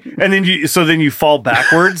trying. And then you fall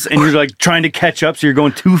backwards and you're like trying to catch up. So you're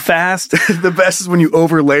going too fast. The best is when you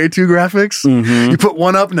overlay two graphics. Mm-hmm. You put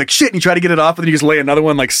one up and like shit and you try to get it off and then you just lay another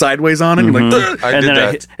one like sideways on it. Mm-hmm. And you're like, and then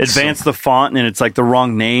I advance the font and it's like the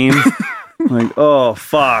wrong name. Like, oh,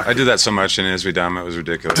 fuck. I do that so much in Is We Dumb, it was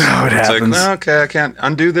ridiculous. Oh, it happens. Like, no, okay, I can't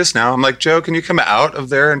undo this now. I'm like, Joe, can you come out of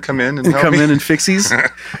there and come in and help come me? in and fixies?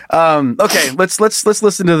 Okay, let's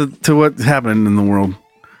listen to what's happening in the world.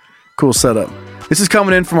 Cool setup. This is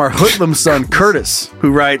coming in from our hoodlum son, Curtis,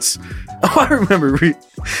 who writes, oh, I remember.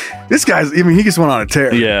 This guy's, he just went on a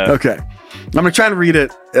tear. Yeah. Okay. I'm going to try and read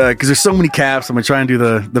it because there's so many caps. I'm going to try and do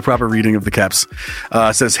the proper reading of the caps.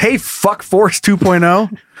 It says, hey, fuck Force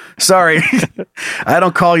 2.0. Sorry, I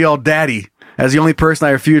don't call y'all daddy, as the only person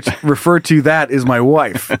I refer to that is my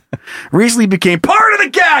wife. Recently became part of the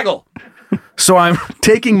gaggle. So I'm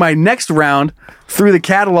taking my next round through the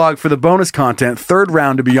catalog for the bonus content, third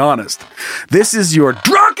round to be honest. This is your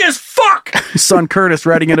drunk as fuck son Curtis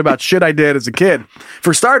writing in about shit I did as a kid.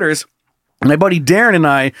 For starters, my buddy Darren and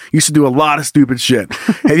I used to do a lot of stupid shit.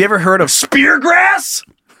 Have you ever heard of speargrass?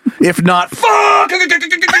 If not, fuck!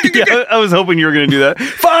 Yeah, I was hoping you were going to do that.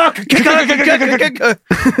 Fuck!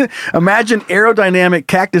 Imagine aerodynamic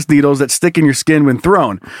cactus needles that stick in your skin when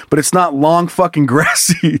thrown, but it's not long fucking grass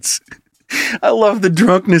seeds. I love the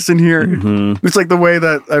drunkenness in here. Mm-hmm. It's like the way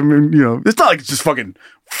that, it's not like it's just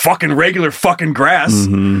fucking regular fucking grass.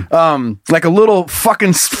 Mm-hmm. Like a little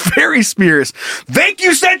fucking fairy spears. Thank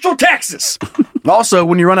you, Central Texas! Also,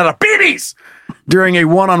 when you run out of BBs during a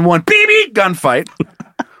one-on-one BB gunfight,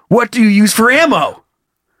 what do you use for ammo?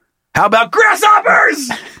 How about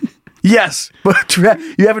grasshoppers? Yes, but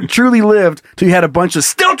you haven't truly lived till you had a bunch of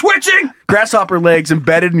still twitching grasshopper legs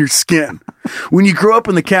embedded in your skin. When you grow up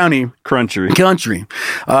in the country,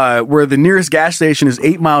 where the nearest gas station is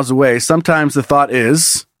 8 miles away, sometimes the thought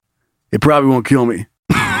is, it probably won't kill me.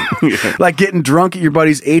 Yeah. Like getting drunk at your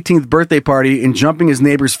buddy's 18th birthday party and jumping his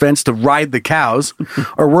neighbor's fence to ride the cows,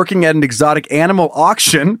 or working at an exotic animal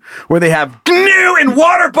auction where they have gnu and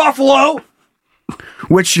water buffalo,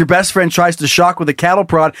 which your best friend tries to shock with a cattle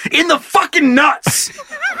prod in the fucking nuts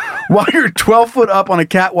while you're 12 foot up on a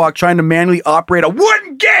catwalk trying to manually operate a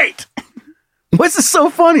wooden gate. What's this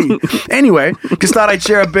so funny? Anyway, just thought I'd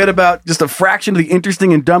share a bit about just a fraction of the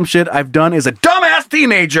interesting and dumb shit I've done as a dumbass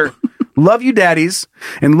teenager. Love you, daddies,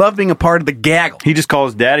 and love being a part of the gaggle. He just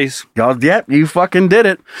calls daddies. Yep, you fucking did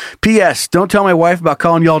it. P.S. Don't tell my wife about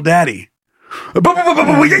calling y'all daddy.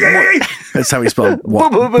 That's how he spelled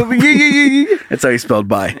That's how he spelled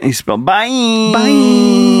bye. He spelled bye.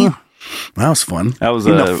 Bye. That was fun. That was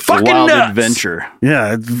a wild adventure. Yeah,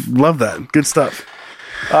 I love that. Good stuff.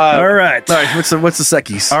 All right. What's the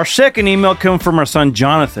seckies? Our second email came from our son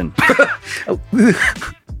Jonathan.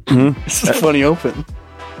 This is a funny open.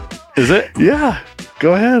 Is it? Yeah.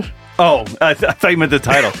 Go ahead. Oh, I thought you meant the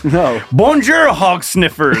title. No. Bonjour, hog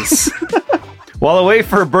sniffers. While away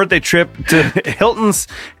for a birthday trip to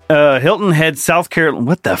Hilton Head, South Carolina.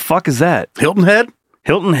 What the fuck is that? Hilton Head?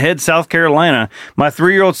 Hilton Head, South Carolina. My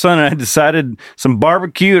 3-year-old son and I decided some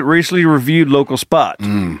barbecue at recently reviewed local spot.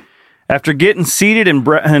 After getting seated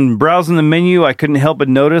and browsing the menu, I couldn't help but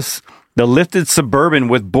notice the lifted Suburban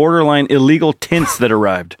with borderline illegal tints that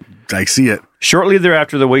arrived. I see it. Shortly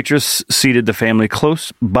thereafter, the waitress seated the family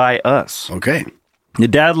close by us. Okay. The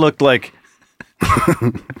dad looked like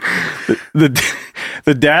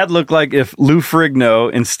the dad looked like if Lou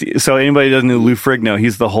Ferrigno and so anybody who doesn't know Lou Ferrigno,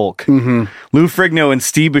 he's the Hulk. Lou Ferrigno and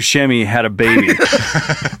Steve Buscemi had a baby.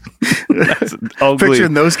 That's ugly.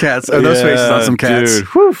 Picturing those cats or those faces on some cats. Dude.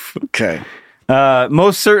 Whew. Okay. He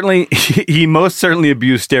most certainly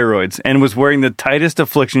abused steroids and was wearing the tightest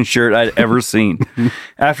affliction shirt I'd ever seen.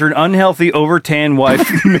 After an unhealthy, overtanned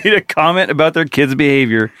wife made a comment about their kid's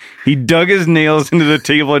behavior, he dug his nails into the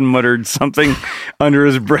table and muttered something under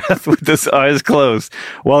his breath with his eyes closed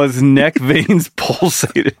while his neck veins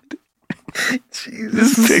pulsated.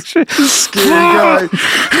 Jesus, this picture. This scary guy.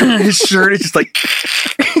 His shirt is just like...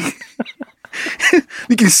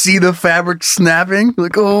 You can see the fabric snapping.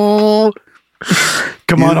 Like, oh...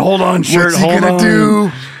 Come on, hold on, shirt. What's he hold gonna on.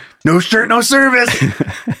 do? No shirt, no service.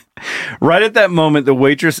 Right at that moment, the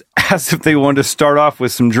waitress asked if they wanted to start off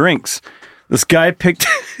with some drinks. This guy picked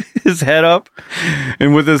his head up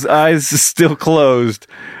and with his eyes still closed,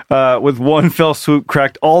 with one fell swoop,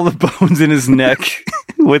 cracked all the bones in his neck.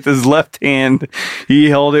 With his left hand, he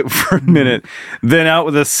held it for a minute. Then out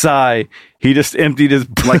with a sigh, he just emptied his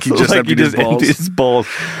emptied his balls.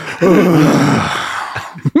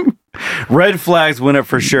 Red flags went up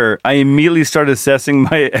for sure. I immediately started assessing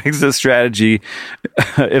my exit strategy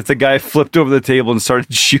if the guy flipped over the table and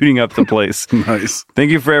started shooting up the place. Nice.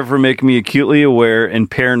 Thank you forever for making me acutely aware and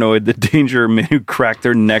paranoid the danger of men who crack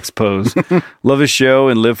their necks pose. Love the show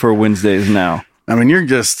and live for Wednesdays now. I mean, you're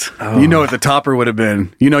just, you know what the topper would have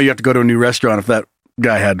been. You know you have to go to a new restaurant if that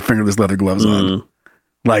guy had fingerless leather gloves on.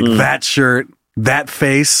 Like that shirt, that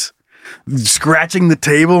face, scratching the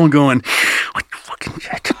table and going, what the fucking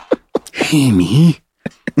shit? Hey, me.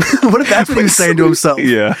 What if that's what he was saying to himself?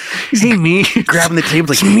 Yeah. Hey, me. Grabbing the table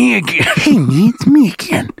like, it's me again. Hey, me. It's me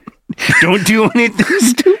again. Don't do anything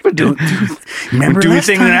stupid. Remember do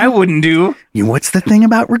anything that I wouldn't do. What's the thing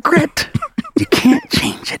about regret? You can't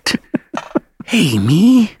change it. Hey,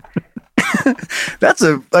 me.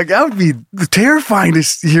 That would be terrifying to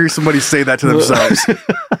hear somebody say that to themselves.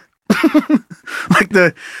 Like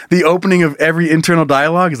the opening of every internal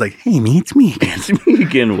dialogue is like, hey, me, it's me again. It's me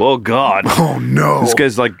again. Oh, God. Oh, no. This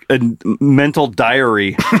guy's like a mental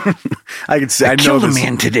diary. I can say, I know killed this. a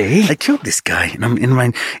man today. I killed this guy, and I'm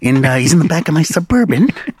he's in the back of my Suburban,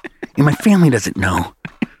 and my family doesn't know.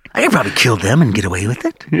 I could probably kill them and get away with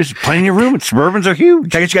it. There's plenty of room. Suburbans are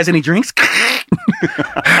huge. Can I get you guys any drinks?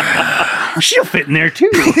 She'll fit in there, too.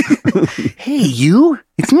 Hey, you.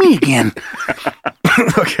 It's me again.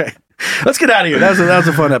 Okay. Let's get out of here. That was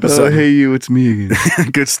a fun episode. Hey, you. It's me again.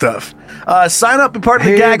 Good stuff. Sign up and part of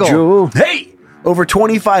the Hey, gaggle. Joe. Hey! Over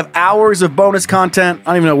 25 hours of bonus content. I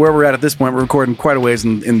don't even know where we're at this point. We're recording quite a ways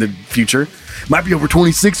in the future. Might be over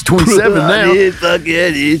 26 or 27 now.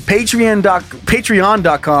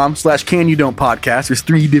 Patreon.com/CanYouDon'tPodcast. There's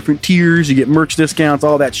 3 different tiers. You get merch discounts,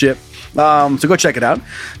 all that shit. So go check it out.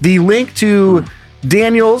 The link to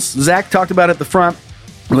Daniel's, Zach talked about it at the front,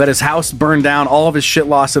 who had his house burned down, all of his shit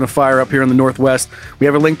lost in a fire up here in the Northwest. We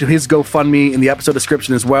have a link to his GoFundMe in the episode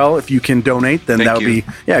description as well. If you can donate, then that would be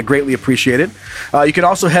greatly appreciated. You can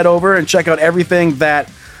also head over and check out everything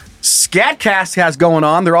that Scatcast has going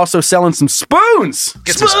on. They're also selling some spoons.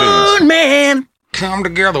 Get some spoons. Man. Come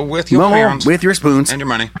together with your hands. With your spoons. And your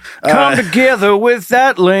money. Come together with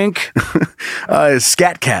that link.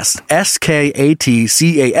 Scatcast.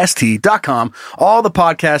 SKATCAST.com. All the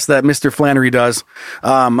podcasts that Mr. Flannery does.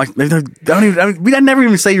 We never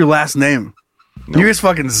even say your last name. Nope. You're just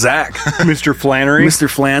fucking Zach. Mr. Flannery. Mr.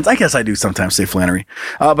 Flans. I guess I do sometimes say Flannery.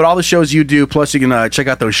 But all the shows you do, plus you can check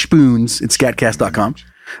out those spoons at scatcast.com.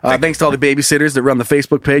 Thanks to all the babysitters that run the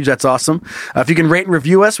Facebook page. That's awesome. If you can rate and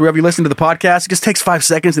review us wherever you listen to the podcast, it just takes 5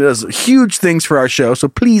 seconds. It does huge things for our show. So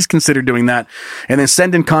please consider doing that. And then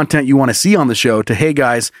send in content you want to see on the show to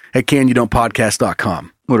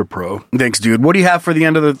heyguys@canyouDon'tPodcast.com. What a pro. Thanks, dude. What do you have for the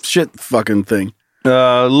end of the shit fucking thing?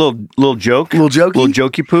 Little joke. Little jokey? Little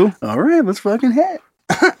jokey poo. All right, let's fucking hit.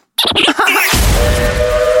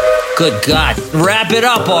 Good God. Wrap it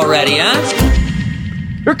up already, huh?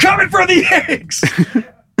 They're coming for the eggs!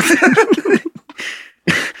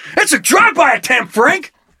 It's a drive-by attempt,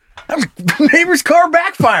 Frank! That was neighbor's car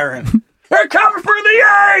backfiring. They're coming for the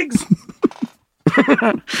eggs.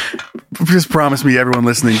 Just promise me, everyone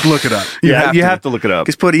listening, look it up. You have to look it up.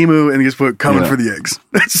 Just put emu and just put coming for the eggs.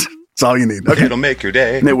 That's all you need. Okay, it'll make your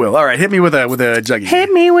day. It will. All right, hit me with a juggy. Hit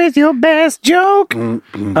me with your best joke.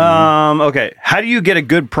 Okay, how do you get a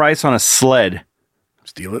good price on a sled?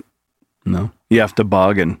 Steal it? No, you have to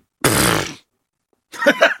bargain.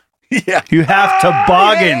 Yeah, you have to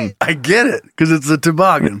bargain. Yeah. I get it because it's a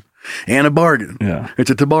toboggan and a bargain. Yeah, it's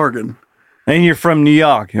a toboggan. And you're from New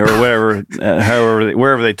York or whatever,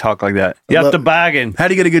 wherever they talk like that. You have to bargain. How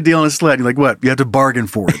do you get a good deal on a sled? You're like, what? You have to bargain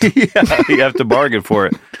for it. Yeah, you have to bargain for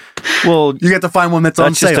it. Well, you got to find one that's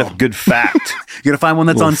on sale. That's just a good fact. You got to find one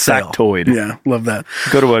that's on sale. Factoid. Yeah, love that.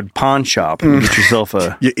 Go to a pawn shop and get yourself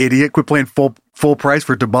a. You idiot! Quit playing full price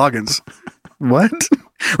for toboggans. What?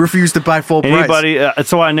 Refuse to buy full price. Anybody?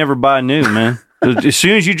 That's why I never buy new, man. As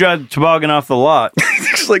soon as you drive the toboggan off the lot,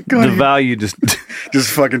 it's like the value just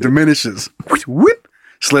fucking diminishes. Whip,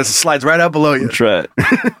 slides right out below you. That's right.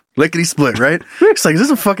 Lickety split, right? It's like, is this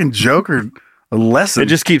a fucking joke or a lesson? It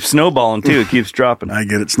just keeps snowballing too. It keeps dropping. I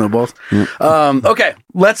get it, snowballs. Okay,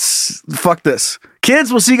 let's fuck this. Kids,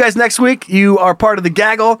 we'll see you guys next week. You are part of the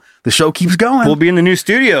gaggle. The show keeps going. We'll be in the new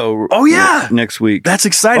studio. Oh yeah, next week. That's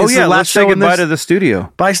exciting. Oh yeah, let's say goodbye to the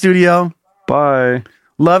studio. Bye, studio. Bye.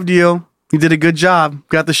 Loved you. You did a good job.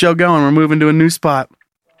 Got the show going. We're moving to a new spot.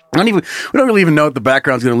 We don't really even know what the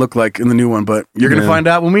background's going to look like in the new one, but you're going to find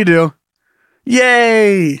out when we do.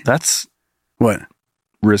 Yay! That's what?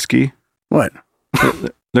 Risky. What?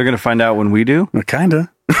 They're going to find out when we do? Well, kinda.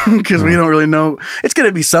 Because we don't really know. It's going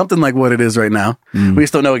to be something like what it is right now. We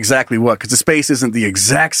just don't know exactly what, because the space isn't the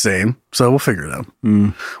exact same. So we'll figure it out.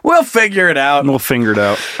 We'll figure it out. We'll figure it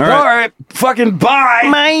out. All right. Fucking bye.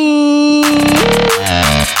 Bye.